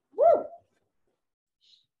 Woo!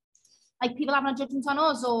 Like people having a judgment on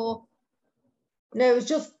us, or? No, it's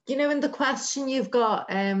just, you know, in the question you've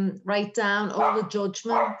got, write down all the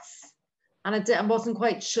judgments. And I wasn't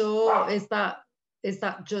quite sure, is that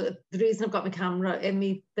the reason I've got my camera in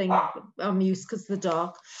me thing, I'm used because of the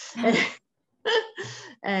dark.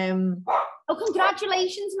 Oh,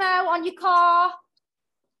 congratulations, Mo, on your car.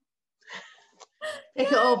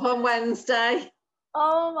 Pick it up on Wednesday.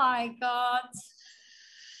 Oh my God.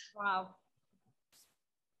 Wow.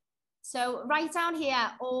 So write down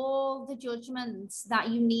here all the judgments that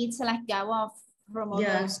you need to let go of from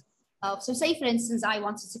others. Yeah. So say, for instance, I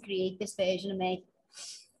wanted to create this version of me.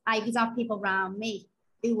 I could have people around me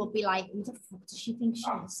who would be like, who the fuck does she think she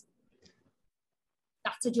is?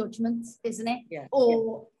 That's a judgment, isn't it? Yeah.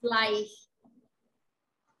 Or like,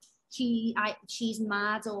 she's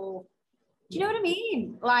mad, or do you know what I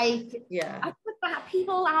mean? Like, yeah, I put that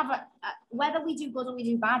people have whether we do good or we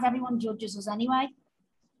do bad, everyone judges us anyway,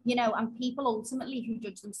 you know, and people ultimately who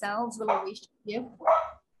judge themselves will always judge you.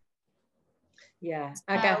 Yeah,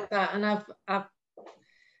 I get that, and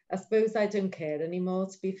I suppose I don't care anymore,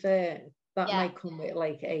 to be fair. That might come with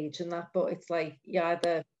like age and that, but it's like you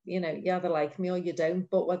either like me or you don't,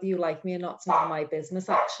 but whether you like me or not, it's none of my business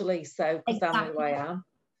actually. So because I'm who I am.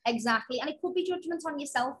 Exactly. And it could be judgment on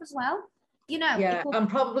yourself as well, you know. Yeah, I'm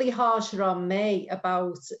probably harsher on me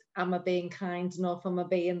about, am I being kind enough, am I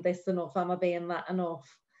being this enough, am I being that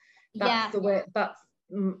enough? That's the way, that's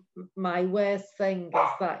my worst thing, is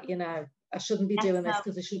that, you know, I shouldn't be doing this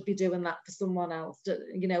because I should be doing that for someone else,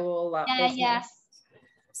 you know, all that business. Yeah.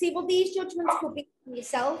 See, well, these judgments could be from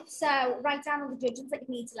yourself, so write down all the judgments that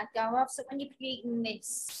you need to let go of. So when you're creating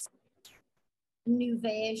this new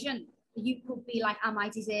version, you could be like, am I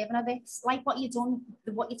deserving of this? Like what you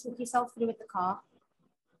took yourself through with the car.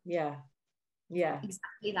 Yeah.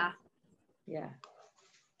 Exactly that. Yeah.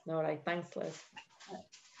 All right, thanks, Liz.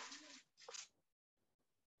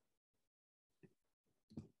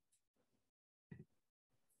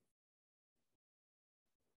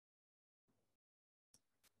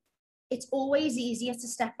 It's always easier to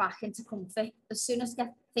step back into comfort. As soon as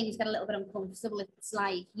things get a little bit uncomfortable, it's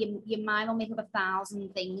like your mind will make up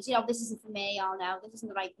 1,000 things. You know, this isn't for me, oh no, this isn't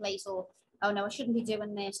the right place, or oh no, I shouldn't be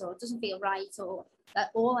doing this, or it doesn't feel right, or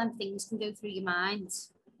that all them things can go through your mind.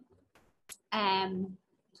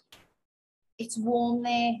 It's warm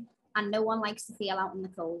there, and no one likes to feel out in the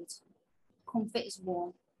cold. Comfort is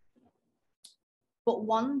warm. But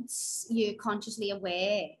once you're consciously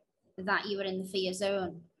aware that you are in the fear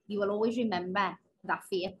zone, you will always remember that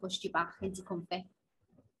fear pushed you back into comfort.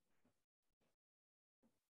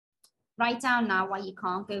 Write down now why you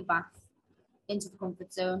can't go back into the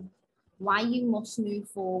comfort zone, why you must move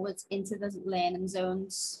forward into the learning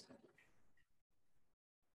zones.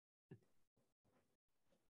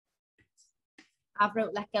 I've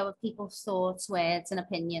wrote let go of people's thoughts, words and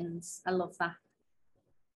opinions. I love that.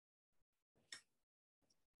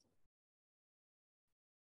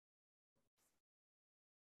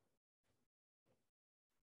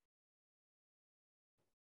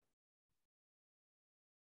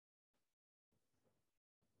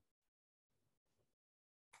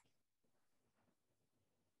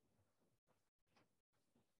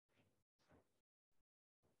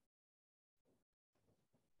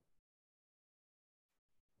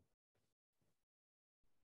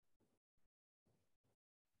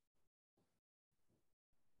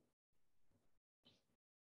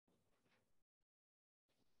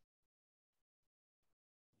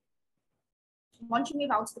 Once you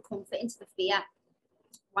move out of the comfort into the fear,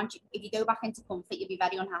 if you go back into comfort, you'll be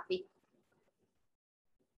very unhappy.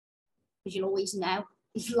 Because you'll always know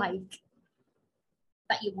it's like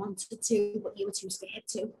that you wanted to, but you were too scared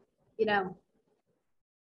to, you know.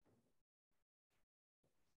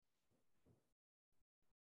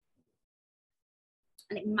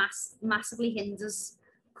 And it massively hinders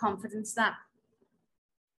confidence that.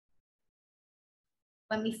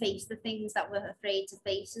 when we face the things that we're afraid to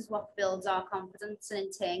face is what builds our confidence and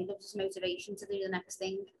in turn gives us motivation to do the next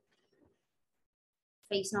thing.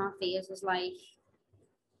 Facing our fears is like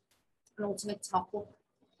an ultimate top up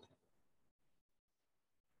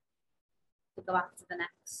to go after the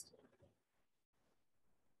next.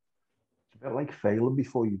 It's a bit like failing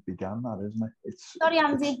before you began that, isn't it? Sorry,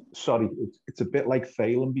 Andy. It's a bit like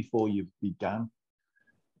failing before you began.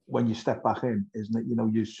 When you step back in, isn't it? You know,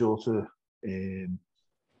 you sort of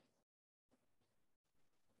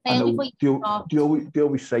I know they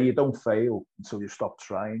always say you don't fail until you stop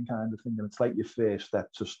trying, kind of thing. And it's like your first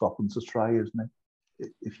step to stopping to try, isn't it?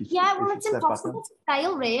 It's impossible to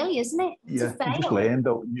fail, really, isn't it? Yeah, you just learn,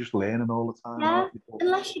 though. You're just learning all the time. Yeah,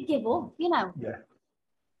 unless you give up, you know. Yeah.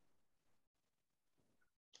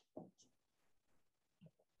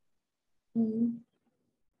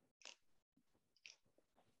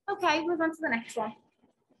 Okay, move on to the next one.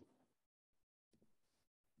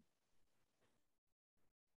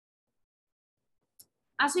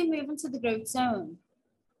 As we move into the growth zone,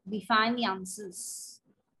 we find the answers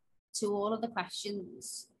to all of the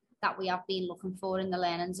questions that we have been looking for in the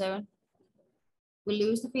learning zone. We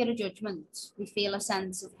lose the fear of judgment. We feel a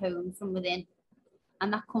sense of home from within,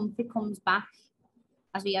 and that comfort comes back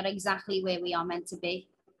as we are exactly where we are meant to be.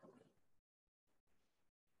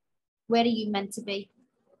 Where are you meant to be?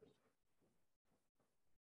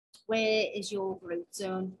 Where is your growth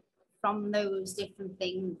zone from those different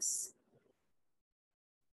things?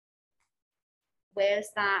 Where's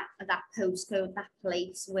that postcode, that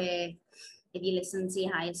place where if you listen to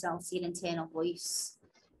your higher self, to your internal voice,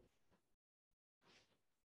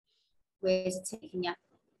 where is it taking you?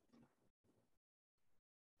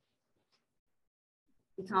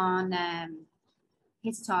 We can't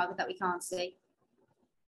hit a target that we can't see.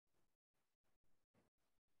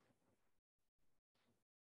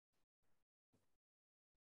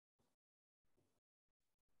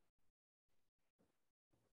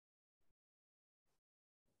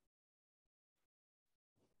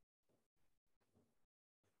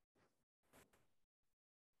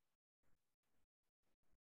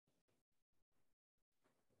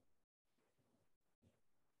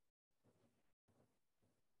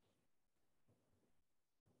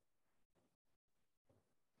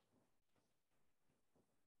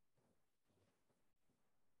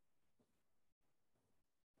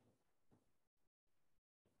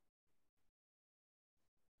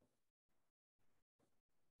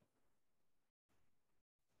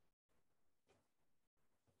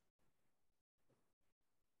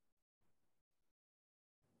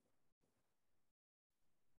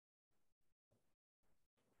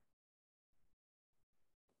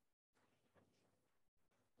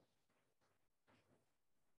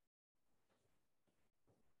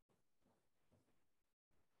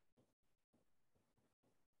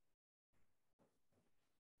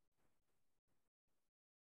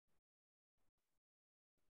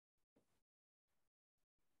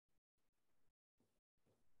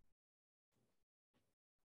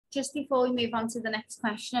 Just before we move on to the next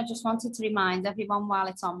question, I just wanted to remind everyone while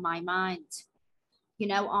it's on my mind, you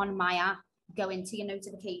know, on my app, go into your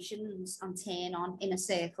notifications and turn on Inner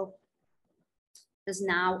Circle. There's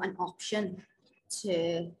now an option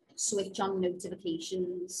to switch on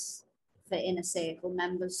notifications for Inner Circle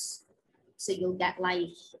members. So you'll get like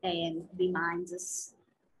reminders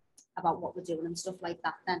about what we're doing and stuff like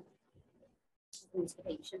that then.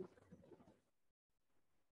 Notification.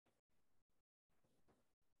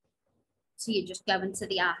 So you just go into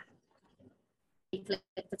the app, you click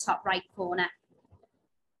the top right corner,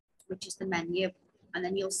 which is the menu, and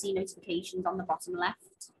then you'll see notifications on the bottom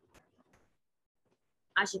left.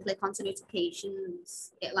 As you click onto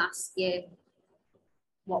notifications, it'll ask you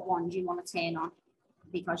what ones you want to turn on.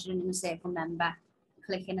 Because you're an Inner Circle member,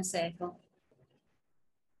 click Inner Circle.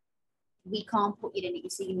 We can't put you in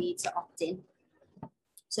it, so you need to opt in.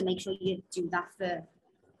 So make sure you do that for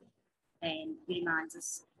your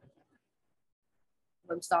reminders.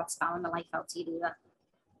 Won't start spamming the life out to you do that.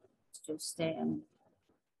 It's just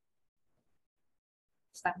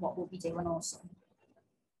like what we'll be doing also.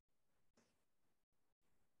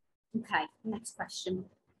 Okay, next question.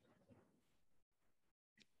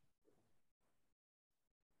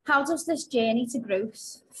 How does this journey to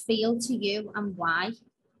growth feel to you and why?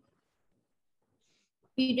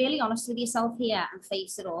 Be really honest with yourself here and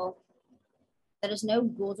face it all. There is no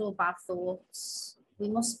good or bad thoughts. We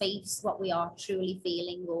must face what we are truly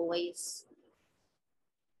feeling always.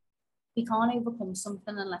 We can't overcome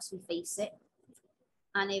something unless we face it.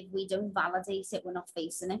 And if we don't validate it, we're not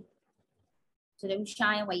facing it. So don't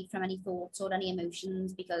shy away from any thoughts or any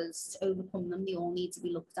emotions, because to overcome them, they all need to be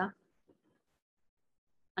looked at.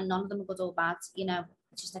 And none of them are good or bad, you know,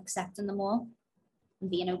 just accepting them all and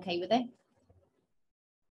being okay with it.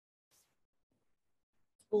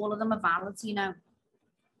 All of them are valid, you know.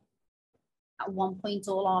 At one point,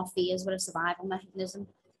 all our fears were a survival mechanism.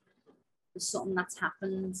 There's something that's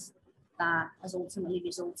happened that has ultimately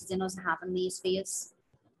resulted in us having these fears.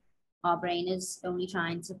 Our brain is only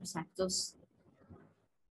trying to protect us.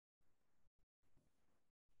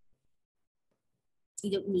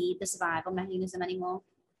 You don't need the survival mechanism anymore.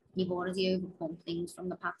 You've already overcome things from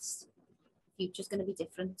the past. The future's going to be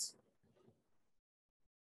different.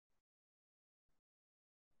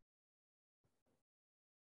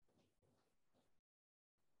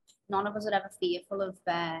 None of us are ever fearful of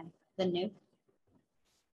the new.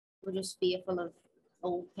 We're just fearful of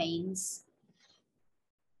old pains.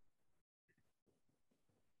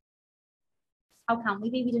 How can we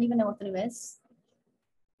be? We don't even know what the new is.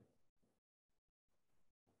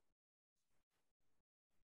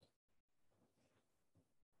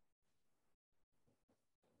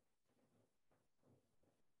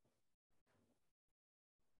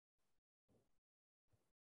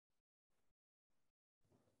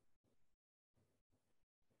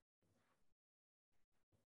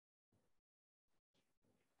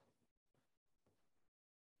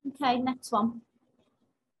 Okay, next one.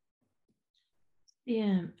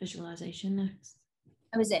 Yeah, visualization next.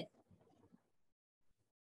 How is it?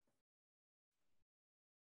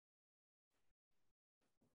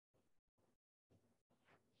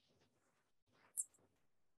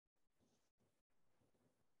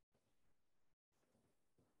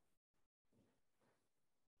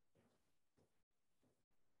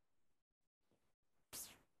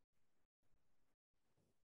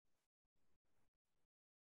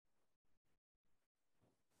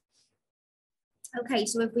 Okay,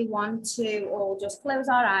 so if we want to all just close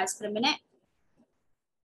our eyes for a minute,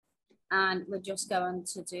 and we're just going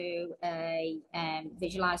to do a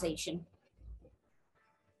visualization.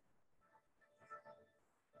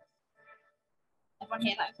 Everyone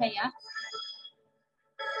hear that okay, yeah?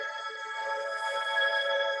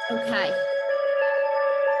 Okay.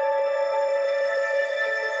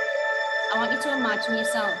 I want you to imagine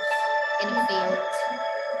yourself in a field.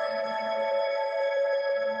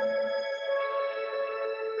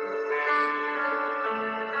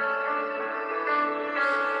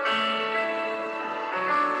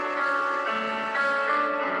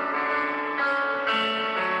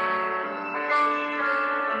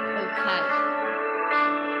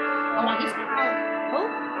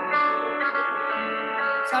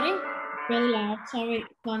 Sorry? Really loud, sorry,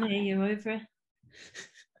 can't hear you over it.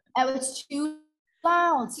 Oh, it's too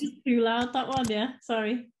loud. It's too loud, that one, yeah,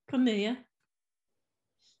 sorry, couldn't hear you.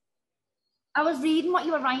 I was reading what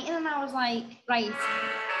you were writing and I was like, right,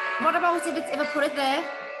 what about if I put it there?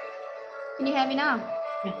 Can you hear me now?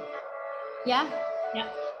 Yeah. Yeah? Yeah.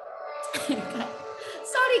 Okay.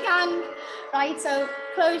 Sorry, gang. Right, so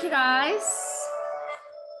close your eyes.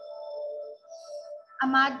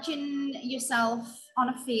 Imagine yourself on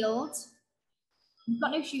a field. You've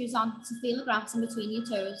got no shoes on, so feel the grass in between your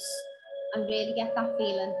toes and really get that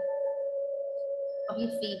feeling of your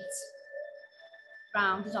feet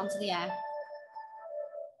rounded onto the air.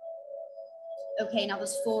 Okay, now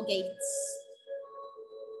there's 4 gates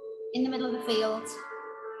in the middle of the field.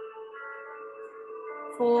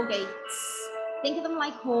 4 gates. Think of them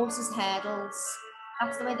like horses' hurdles.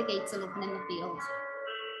 That's the way the gates are looking in the field.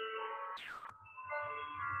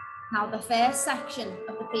 Now the first section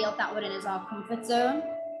of the field that we're in is our comfort zone.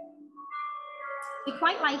 We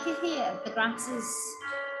quite like it here. The grass is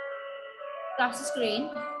green.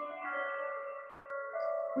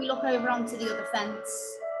 We look over onto the other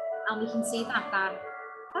fence and we can see that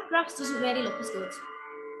grass doesn't really look as good.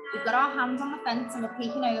 We've got our hands on the fence and we're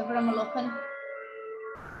peeking over and we're looking.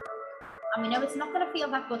 And we know it's not going to feel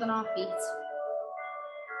that good on our feet.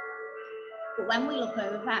 But when we look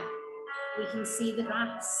over, we can see the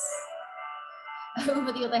grass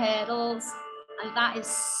over the other hurdles, and that is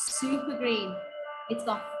super green. It's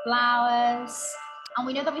got flowers, and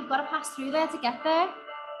we know that we've got to pass through there to get there.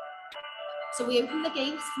 So we open the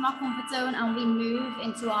gates from our comfort zone and we move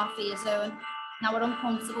into our fear zone. Now we're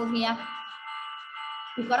uncomfortable here.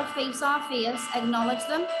 We've got to face our fears, acknowledge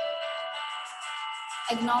them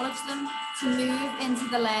to move into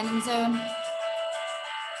the learning zone.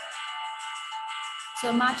 So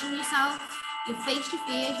imagine yourself, you've faced your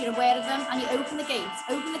fears, you're aware of them, and you open the gates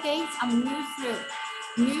and move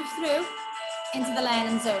through into the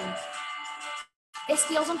learning zone. This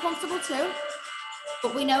feels uncomfortable too,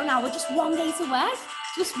 but we know now we're just 1 gate away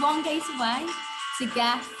to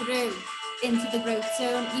get through into the growth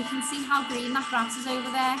zone. You can see how green that grass is over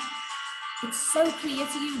there. It's so clear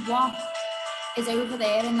to you what is over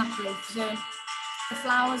there in that growth zone. The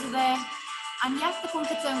flowers are there, and yes, the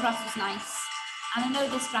comfort zone grass is nice, and I know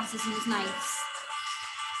this grass isn't as nice,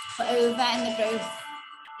 but over in the growth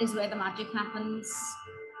is where the magic happens.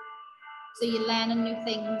 So you're learning new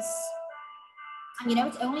things, and you know,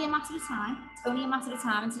 it's only a matter of time. It's only a matter of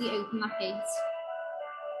time until you open that gate.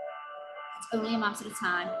 It's only a matter of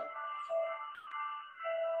time.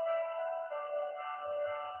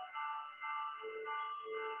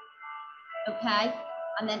 Okay,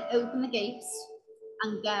 and then open the gates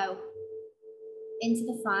and go into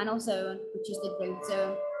the final zone, which is the growth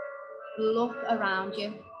zone. Look around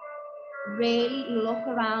you. Really look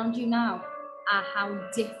around you now at how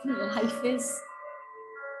different life is.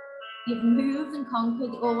 You've moved and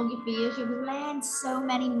conquered all your fears. You've learned so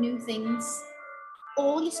many new things.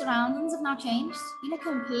 All your surroundings have now changed. You're in a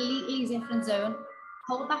completely different zone.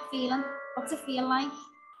 Hold that feeling. What's it feel like?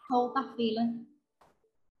 Hold that feeling.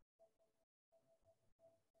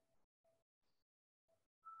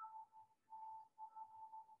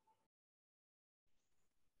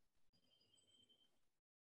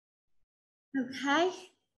 Okay,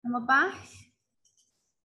 and we're back.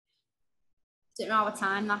 Didn't know our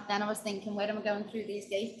time that then. I was thinking, where am I going through these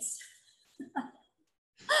gates?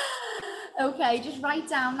 Okay, just write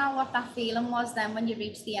down now what that feeling was then when you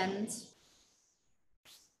reached the end.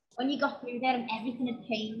 When you got through there and everything had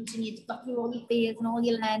changed and you'd got through all your fears and all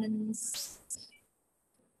your learnings.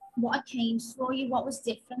 What had changed for you, what was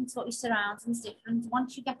different, what your surroundings different.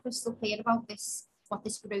 Once you get crystal clear about this, what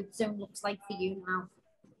this growth zone looks like for you now,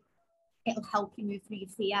 it'll help you move through your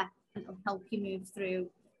fear and it'll help you move through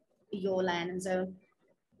your learning zone.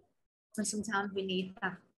 And sometimes we need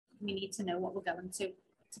that. We need to know what we're going to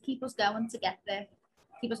keep us going, to get there,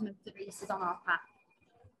 keep us motivated on our path.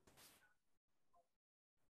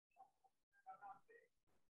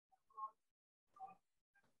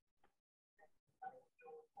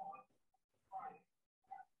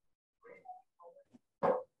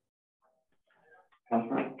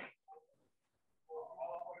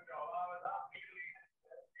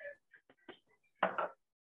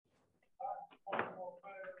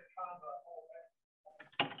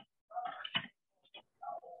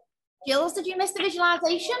 Jules, did you miss the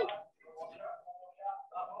visualization?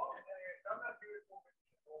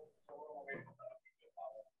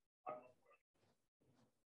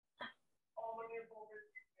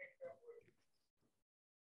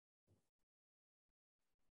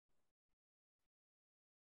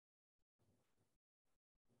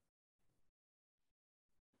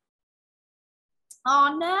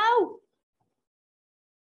 Oh no!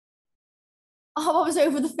 Oh, I was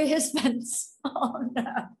over the fierce fence. Oh no.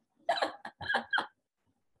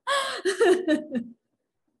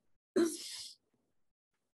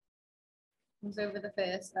 Was over the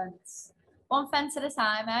first fence. One fence at a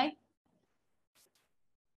time, eh?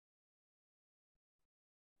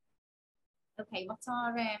 Okay, what's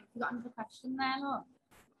our, you got another question there, look?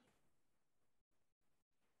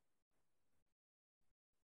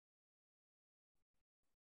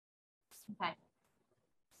 Okay.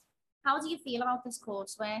 How do you feel about this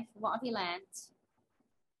coursework? What have you learned?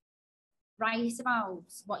 Write about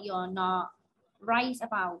what you're not, write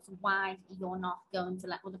about why you're not going to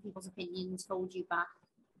let other people's opinions hold you back.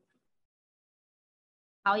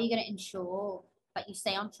 How are you going to ensure that you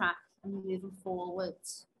stay on track and moving forward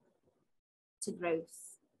to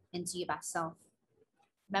growth, into your best self?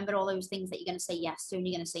 Remember all those things that you're going to say yes to and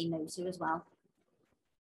you're going to say no to as well.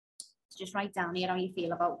 So just write down here how you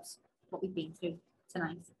feel about what we've been through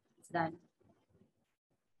today.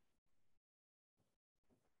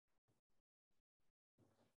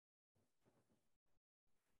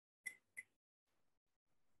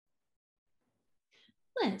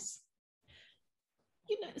 Liz,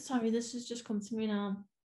 you know, sorry, this has just come to me now.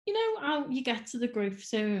 You know how you get to the growth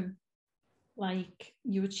zone, like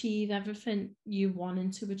you achieve everything you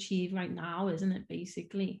wanting to achieve right now, isn't it,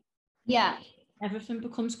 basically? Yeah. Everything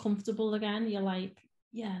becomes comfortable again. You're like,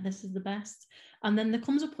 yeah, this is the best. And then there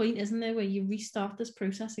comes a point, isn't there, where you restart this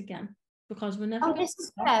process again, because we're never. Oh, this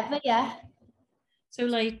is forever, yeah. So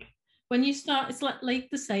like when you start, it's like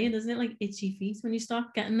the saying, isn't it, like itchy feet? When you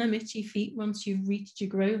start getting them itchy feet, once you've reached your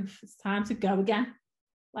growth, it's time to go again.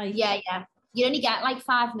 Like yeah. You only get like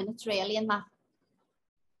 5 minutes really in that.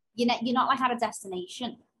 You're not like at a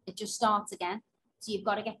destination. It just starts again. So you've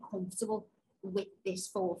got to get comfortable with this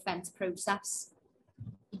 4 fence process.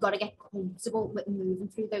 You've got to get comfortable with moving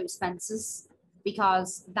through those fences,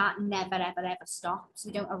 because that never, ever, ever stops.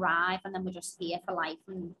 We don't arrive and then we're just here for life,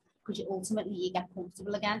 and because ultimately you get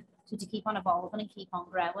comfortable again. So to keep on evolving and keep on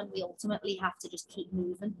growing, we ultimately have to just keep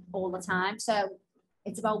moving all the time. So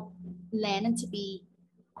It's about learning to be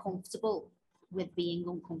comfortable with being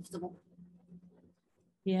uncomfortable.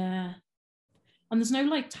 Yeah. And there's no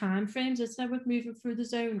like time frames, is there, with moving through the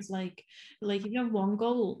zones? Like if you have one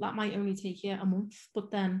goal, that might only take you a month,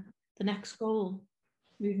 but then the next goal,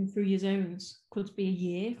 moving through your zones, could be a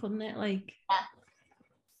year, couldn't it? Like, yeah.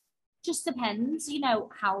 Just depends, you know,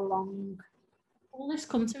 how long. All this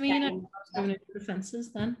come to me, you know, I was going over the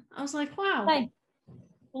fences then. I was like, wow. Hey.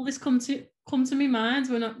 All this come to my mind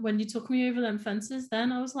when you took me over them fences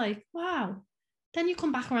then. I was like, wow. Then you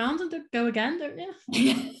come back around and go again, don't you?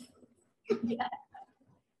 Yeah.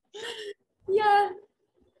 Yeah.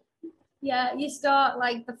 Yeah, you start,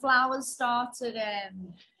 like, the flowers start to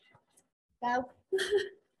go.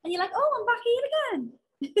 And you're like, oh, I'm back here again.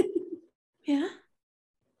 Yeah.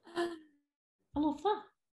 I love that.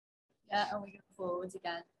 Yeah, and we go forward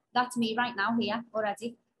again. That's me right now here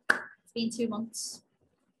already. It's been 2 months.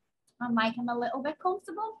 I'm like, I'm a little bit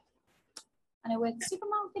comfortable. I know where the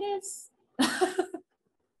supermarket is.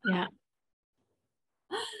 Yeah.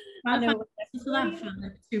 I know. For that for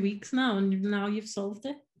like 2 weeks now, and now you've solved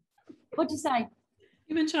it. What'd you say?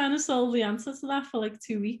 You've been trying to solve the answer to that for like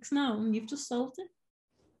 2 weeks now, and you've just solved it.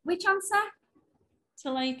 Which answer?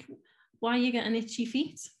 So, like, why are you getting itchy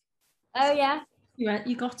feet? Oh, yeah.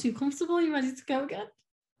 You got too comfortable. You're ready to go again.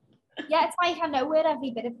 Yeah, it's like I know where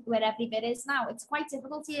every bit is now. It's quite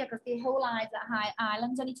difficult here because the whole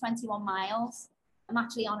island's only 21 miles. I'm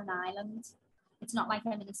actually on an island. It's not like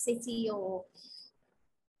I'm in a city, or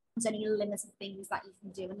there's only limited things that you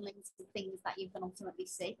can do and limited things that you can ultimately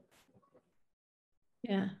see.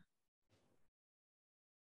 Yeah.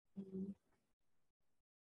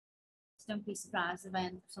 So don't be surprised if I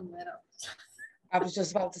end up somewhere else. I was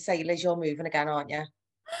just about to say, Liz, you're moving again, aren't you?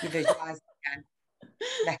 You visualise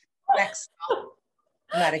again. Next stop,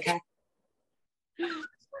 America.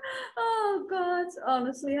 Oh, God.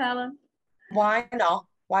 Honestly, Helen. Why not?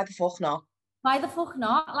 Why the fuck not? Why the fuck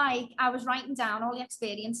not? Like, I was writing down all the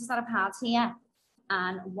experiences that I've had here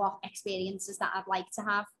and what experiences that I'd like to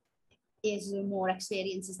have. Is there more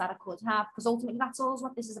experiences that I could have? Because ultimately, that's always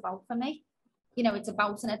what this is about for me. You know, it's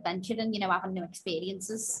about an adventure and, you know, having new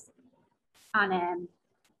experiences. And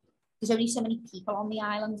there's only so many people on the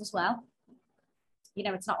island as well. You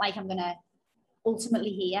know, it's not like I'm going to ultimately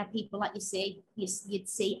hear people that you see, you'd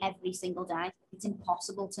see every single day. It's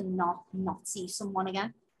impossible to not see someone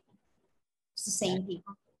again. It's the same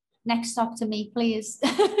people. Next stop to me, please.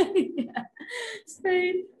 Yeah.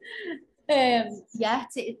 Spain. Yeah,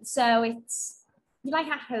 so it's, you're like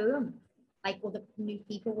at home, like other new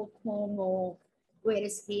people will come, or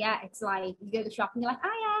whereas here, it's like you go to the shop and you're like, oh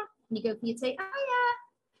yeah, and you go for your tea, oh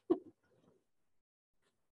yeah.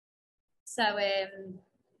 So,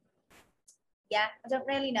 yeah, I don't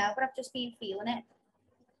really know, but I've just been feeling it.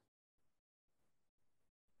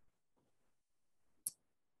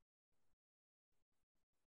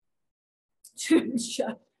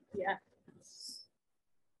 Sure. Yeah.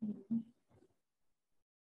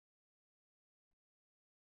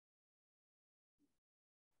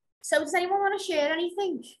 So does anyone want to share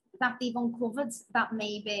anything that they've uncovered that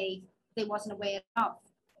maybe they wasn't aware of,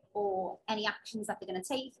 or any actions that they're going to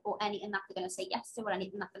take, or anything that they're going to say yes to, or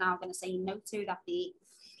anything that they're now going to say no to that they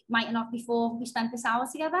might not before we spent this hour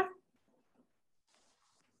together?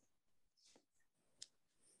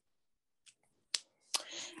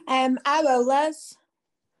 I will, Liz.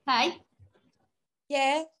 Hey.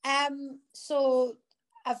 Yeah. So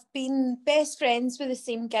I've been best friends with the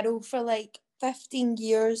same girl for like 15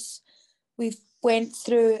 years. We've went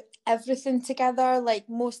through everything together, like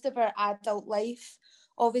most of our adult life,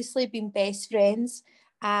 obviously been best friends.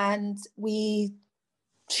 And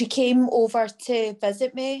she came over to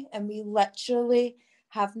visit me, and we literally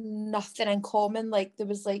have nothing in common. Like there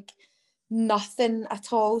was like nothing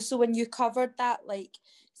at all. So when you covered that, like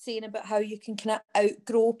saying about how you can kind of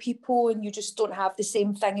outgrow people and you just don't have the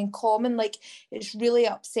same thing in common, like it's really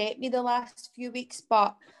upset me the last few weeks.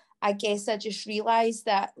 But I guess I just realised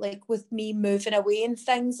that, like, with me moving away and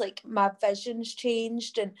things, like my vision's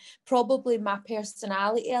changed and probably my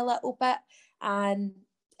personality a little bit, and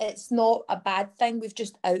it's not a bad thing. We've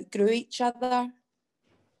just outgrew each other.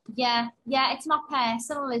 Yeah, it's not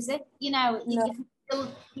personal, is it? You know, No.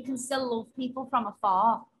 you can still love people from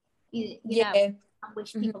afar, you know, and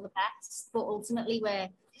wish people the best, but ultimately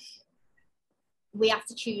we have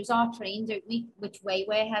to choose our train, don't we? Which way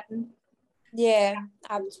we're heading. Yeah,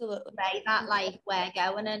 absolutely. Say that, like, we're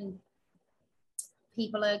going and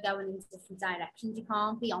people are going in different directions. You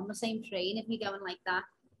can't be on the same train if you're going like that.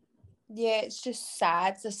 Yeah, it's just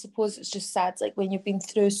sad. I suppose it's just sad, like when you've been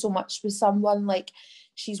through so much with someone, like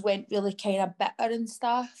she's went really kind of bitter and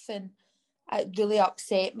stuff, and it really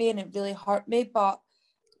upset me and it really hurt me, but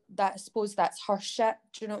I suppose that's her shit.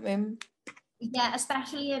 Do you know what I mean? Yeah,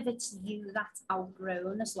 especially if it's you that's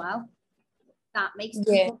outgrown as well. That makes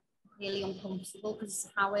people really uncomfortable, because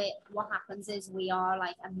what happens is we are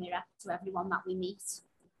like a mirror to everyone that we meet.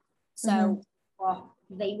 So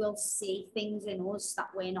they will see things in us that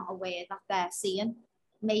we're not aware that they're seeing.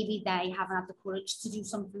 Maybe they haven't had the courage to do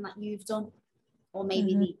something that you've done, or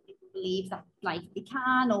maybe they believe that like they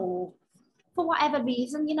can, or for whatever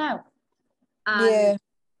reason, you know. And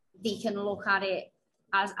they can look at it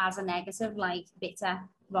as a negative, like bitter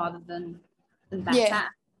rather than better. Yeah.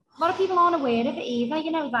 A lot of people aren't aware of it either,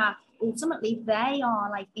 you know, that ultimately they are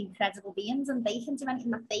like incredible beings and they can do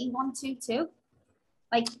anything that they want to too.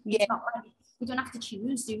 Like, it's not like we don't have to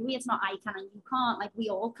choose, do we? It's not I can and you can't, like we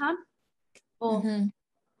all can. But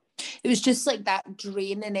it was just like that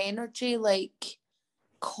draining energy, like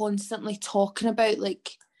constantly talking about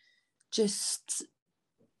like just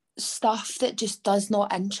stuff that just does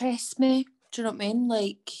not interest me. Do you know what I mean?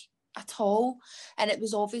 Like at all. And it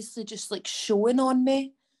was obviously just like showing on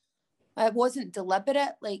me. It wasn't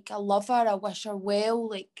deliberate. Like, I love her, I wish her well,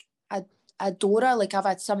 like I adore her. Like, I've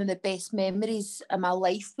had some of the best memories in my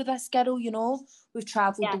life with this girl, you know. We've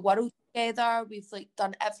travelled the world together, we've like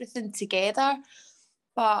done everything together,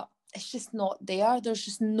 but it's just not there. There's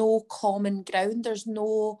just no common ground. There's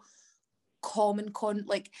no common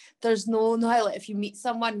there's no how, like, if you meet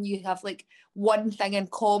someone you have like one thing in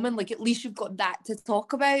common, like at least you've got that to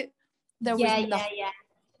talk about. There was nothing.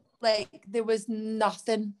 Like, there was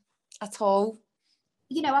nothing at all.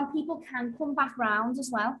 You know, and people can come back round as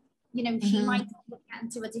well. You know, she might get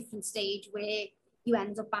into a different stage where you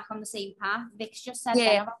end up back on the same path. Vic's just said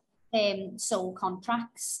there about soul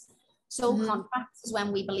contracts. Soul contracts is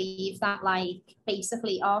when we believe that, like,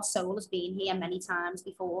 basically our soul has been here many times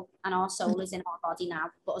before and our soul is in our body now,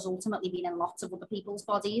 but has ultimately been in lots of other people's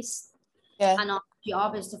bodies. And our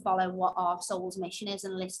job is to follow what our soul's mission is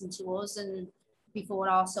and listen to us. And before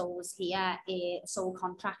our soul was here, a soul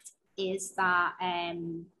contract is that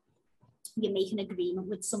you make an agreement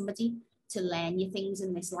with somebody to learn you things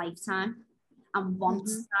in this lifetime. And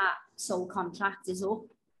once that soul contract is up,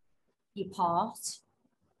 you part.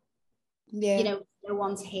 You know, no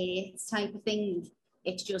one's hate type of thing.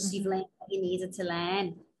 It's just you've learned what you needed to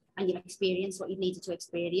learn and you've experienced what you needed to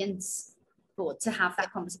experience. But to have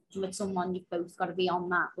that conversation with someone, you've both got to be on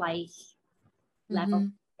that like level.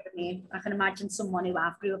 I mean, I can imagine someone who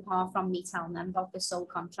I've grew apart from me telling them about the soul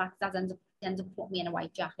contract that ends up putting me in a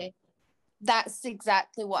white jacket. That's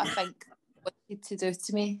exactly what I think wanted to do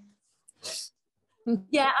to me.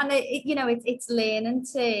 Yeah, and you know, it's learning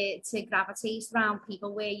to gravitate around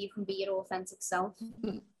people where you can be your authentic self.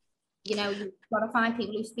 You know, you've got to find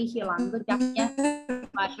people who speak your language.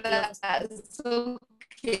 That's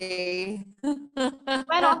okay.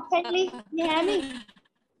 Where on, Kelly? Can you hear me?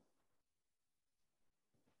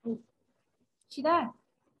 She there?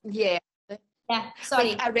 Yeah. Yeah,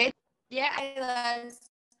 sorry. Like, I read,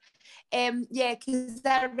 because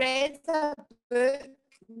I read a book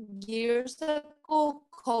years ago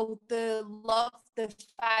called The 5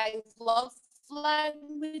 Love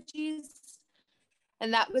Languages,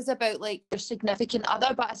 and that was about like your significant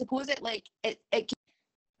other, but I suppose it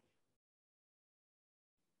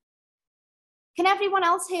Can everyone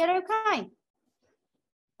else hear okay?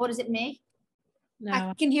 Or is it me? No.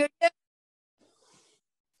 I can hear you.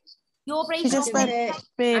 You're breaking up. I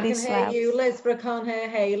can hear you, Liz, but I can't hear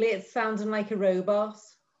Hayley. It's sounding like a robot.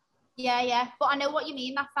 Yeah, but I know what you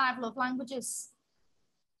mean, that 5 love languages.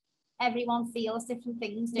 Everyone feels different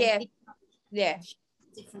things, don't they? Yeah.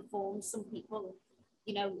 Different forms. Some people,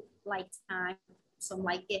 you know, like time, some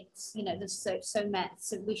like gifts, you know, there's so many.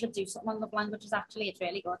 So we should do something on love languages, actually. It's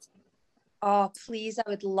really good. Oh, please, I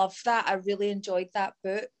would love that. I really enjoyed that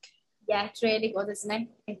book. Yeah, it's really good, isn't it?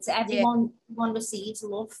 It's everyone receives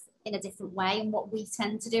love in a different way, and what we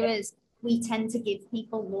tend to do is we tend to give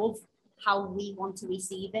people love how we want to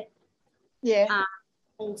receive it. Yeah. And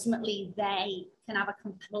ultimately, they can have a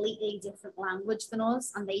completely different language than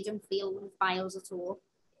us, and they don't feel loved by us at all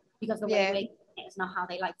because the way we're giving it is not how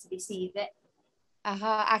they like to receive it.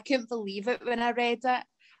 I couldn't believe it when I read it.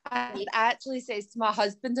 I actually says to my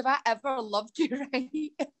husband, "Have I ever loved you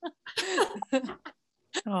right?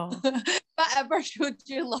 Oh. Have I ever showed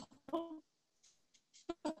you love?"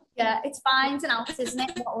 Yeah, it's finding out, isn't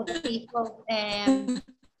it, what other people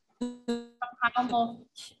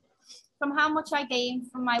from how much I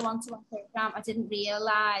gained from my one-to-one program. I didn't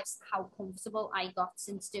realise how comfortable I got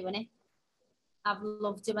since doing it. I've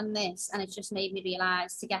loved doing this, and it's just made me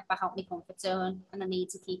realise to get back out my comfort zone, and I need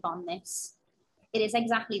to keep on this. It is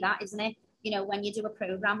exactly that, isn't it? you know, when you do a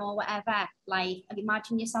program or whatever, like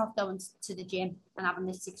imagine yourself going to the gym and having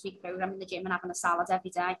this 6-week program in the gym and having a salad every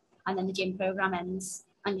day, and then the gym program ends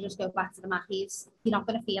and you just go back to the Mackies. You're not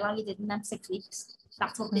going to feel how you did in them 6 weeks.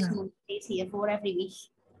 That's what this Monday is here for every week.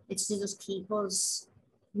 It's to just keep us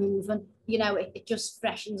moving. You know, it just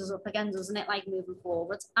freshens us up again, doesn't it? Like moving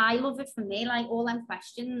forward. I love it for me, like all them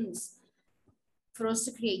questions. For us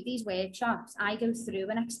to create these workshops, I go through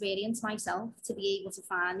and experience myself to be able to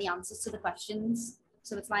find the answers to the questions.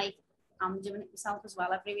 So it's like I'm doing it myself as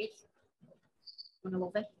well every week. And I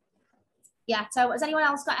love it. Yeah, so has anyone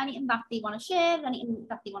else got anything that they want to share, anything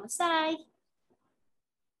that they want to say?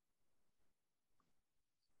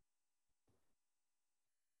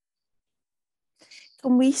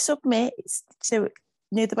 Can we submit, so you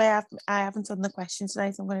know the way I haven't done the questions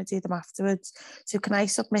tonight, I'm going to do them afterwards. So can I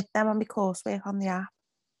submit them on my coursework on the app?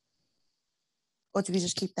 Or do we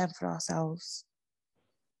just keep them for ourselves?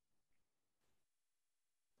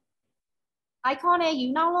 I can't hear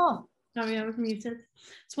you now, Laura. Sorry, I was muted.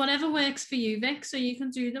 It's whatever works for you, Vic. So you can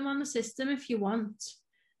do them on the system if you want.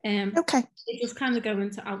 Okay. They just kind of go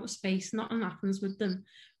into outer space. Nothing happens with them.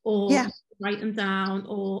 Or write them down,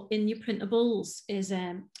 or in your printables is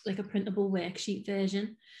like a printable worksheet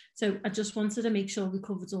version. So I just wanted to make sure we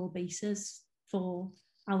covered all bases for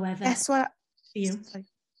however. Guess what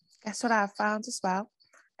I've found as well?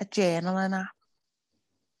 A journaling app.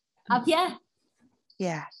 Have you?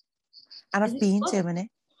 Yeah. And I've been doing it.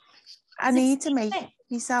 I need to make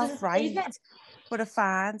myself right, but I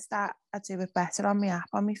find that I do it better on my app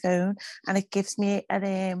on my phone, and it gives me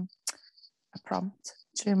a prompt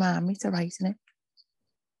to remind me to write in it.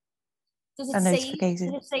 Does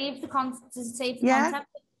it save the content? Yeah.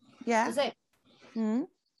 Does it? Mm-hmm.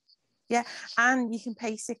 Yeah, and you can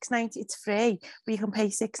pay $6.90. It's free, but you can pay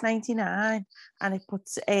 $6.99, and it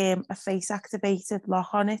puts a face activated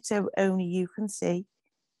lock on it, so only you can see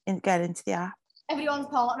and get into the app. Everyone's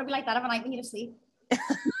partner will be like that every night when you're asleep. Keep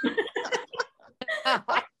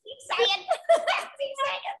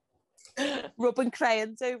saying. Rubbing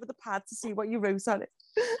crayons over the pad to see what you wrote on it.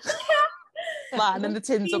 Lining the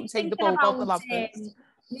tins up, take the bulb off the lamppost.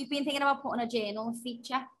 We've been thinking about putting a journal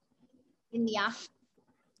feature in the app.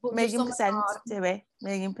 $1,000,000% do it.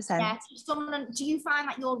 $1,000,000%. Yeah, do you find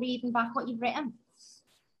that you're reading back what you've written?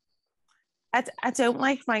 I don't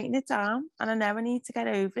like writing it down, and I never need to get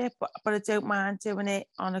over it, but I don't mind doing it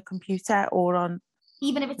on a computer or on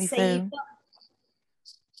even if it's saved.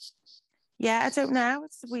 Yeah, I don't know.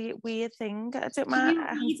 It's a weird thing. I don't mind. Do you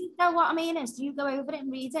read it though? What I mean is, do you go over it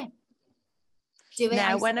and read it?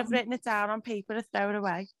 No, when I've written it down on paper, I throw it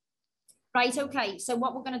away. Right, okay. So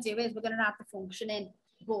what we're going to do is we're going to add the function in,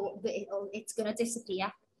 but it's going to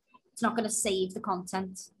disappear. It's not going to save the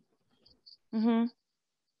content. Mm-hmm.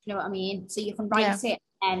 You know what I mean? So you can write it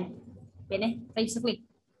and bin it, basically.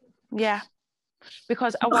 Yeah,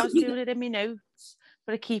 because I was doing it in my notes,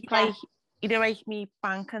 but I keep like me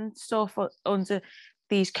bank and stuff under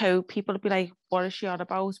these code. People would be like, what is she on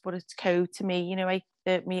about? But it's code to me, like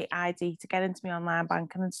my ID to get into my online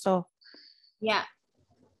banking and stuff. Yeah.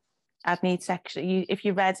 I'd need to actually, if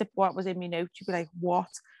you read what was in my notes, you'd be like, what?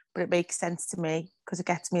 But it makes sense to me because it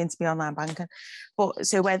gets me into my online banking. But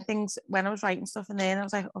so when I was writing stuff in there, and I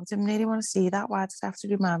was like, oh, I didn't really want to see that. Why did I have to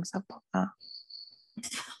remind myself about that?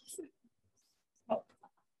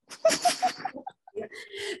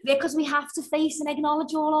 Because we have to face and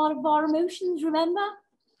acknowledge all of our emotions, remember?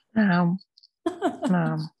 No.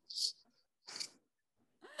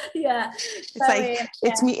 Yeah. It's like,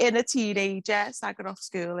 it's me inner teenager sagging off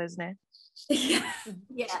school, isn't it?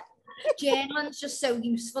 Yeah. Journaling's just so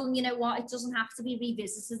useful, and you know what? It doesn't have to be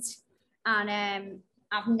revisited. And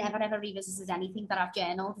I've never ever revisited anything that I've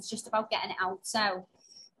journaled. It's just about getting it out. So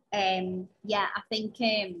yeah, I think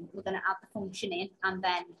we're going to add the function in and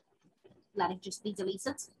then let it just be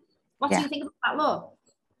deleted. What do you think about that, Law?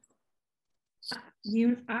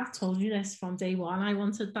 I've told you this from day one. I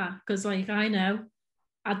wanted that because, like, I know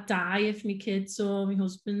I'd die if my kids or my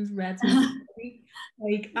husband read me.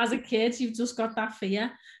 Like, as a kid, you've just got that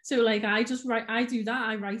fear. So, like, I do that.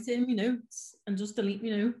 I write it in my notes and just delete my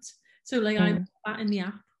notes. So, like, I put that in the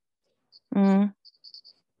app.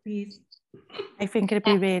 Please. I think it'd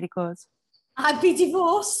be really good. I'd be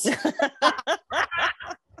divorced.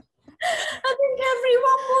 I think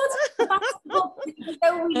everyone would. So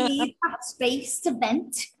we need that space to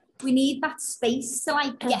vent. We need that space to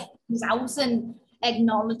like get things out and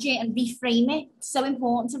acknowledge it and reframe it. It's so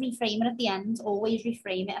important to reframe it at the end. Always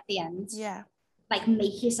reframe it at the end. Yeah. Like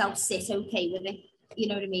make yourself sit okay with it. You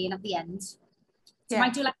know what I mean? At the end. So you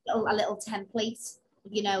might do like a little template,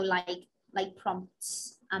 like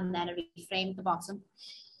prompts and then a reframe at the bottom.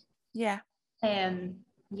 Yeah.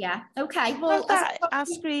 Yeah. Okay. Well,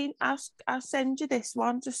 I'll send you this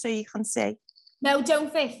one just so you can see. No,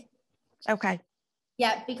 don't, Viv. Okay.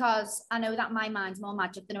 Yeah, because I know that my mind's more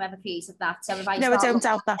magic than whoever created that. So if I No, I don't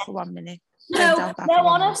doubt that for 1 minute. No,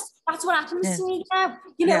 honest. That's what happens to me now.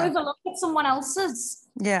 You know, if I look at someone else's,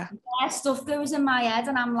 their stuff goes in my head,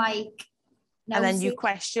 and I'm like, no. And then you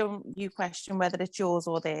question whether it's yours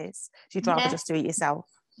or theirs. You'd rather just do it yourself.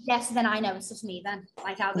 Yes, then I know it's just me. Then,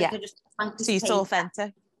 like, I'll just. So it's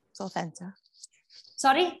authentic. It's authentic.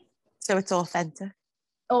 Sorry. So it's authentic.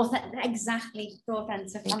 Exactly, it's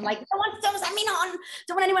authentic. Okay. I'm like, don't send me on.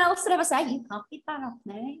 Don't want anyone else to ever say you can't beat that off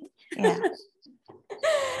me. Yeah.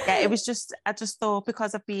 Yeah, it was just, I just thought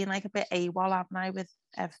because I've been like a bit AWOL, haven't I, with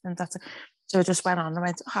everything so I just went on and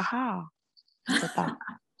went, haha. I did that.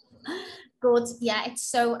 Good. Yeah, it's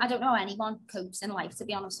so, I don't know how anyone copes in life, to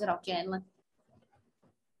be honest, without journaling.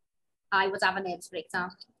 I would have a nervous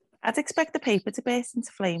breakdown. I'd expect the paper to burst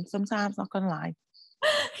into flames sometimes, not gonna lie.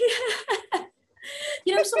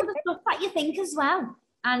 You know, some of the stuff that you think as well,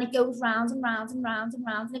 and it goes round and round and round and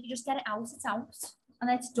round, and if you just get it out, it's out, and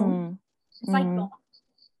then it's done. It's like done.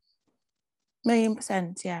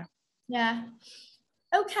 1,000,000%, yeah. Yeah.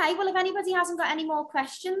 Okay, well, if anybody hasn't got any more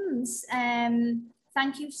questions,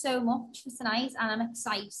 thank you so much for tonight, and I'm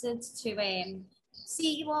excited to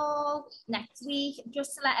see you all next week.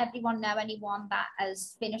 Just to let everyone know, anyone that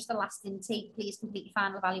has finished the last intake, please complete your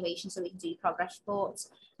final evaluation so we can do progress reports.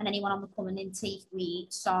 And anyone on the coming intake, we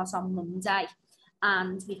start on Monday,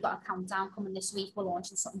 and we've got a countdown coming this week. We're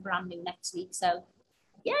launching something brand new next week, so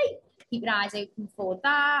yay! Keep your eyes open for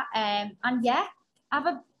that. And yeah, have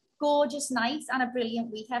a gorgeous night and a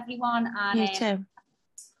brilliant week, everyone. And you too.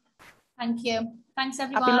 Thank you. Thanks,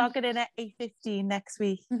 everyone. I'll be logging in at 8:15 next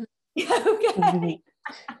week. Okay.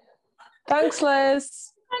 Thanks,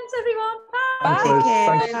 Liz. Thanks, everyone. Bye.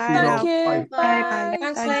 Thanks, Liz. Bye. Thank you. Bye.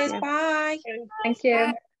 Thanks, Liz. Bye. Thank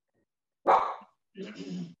you.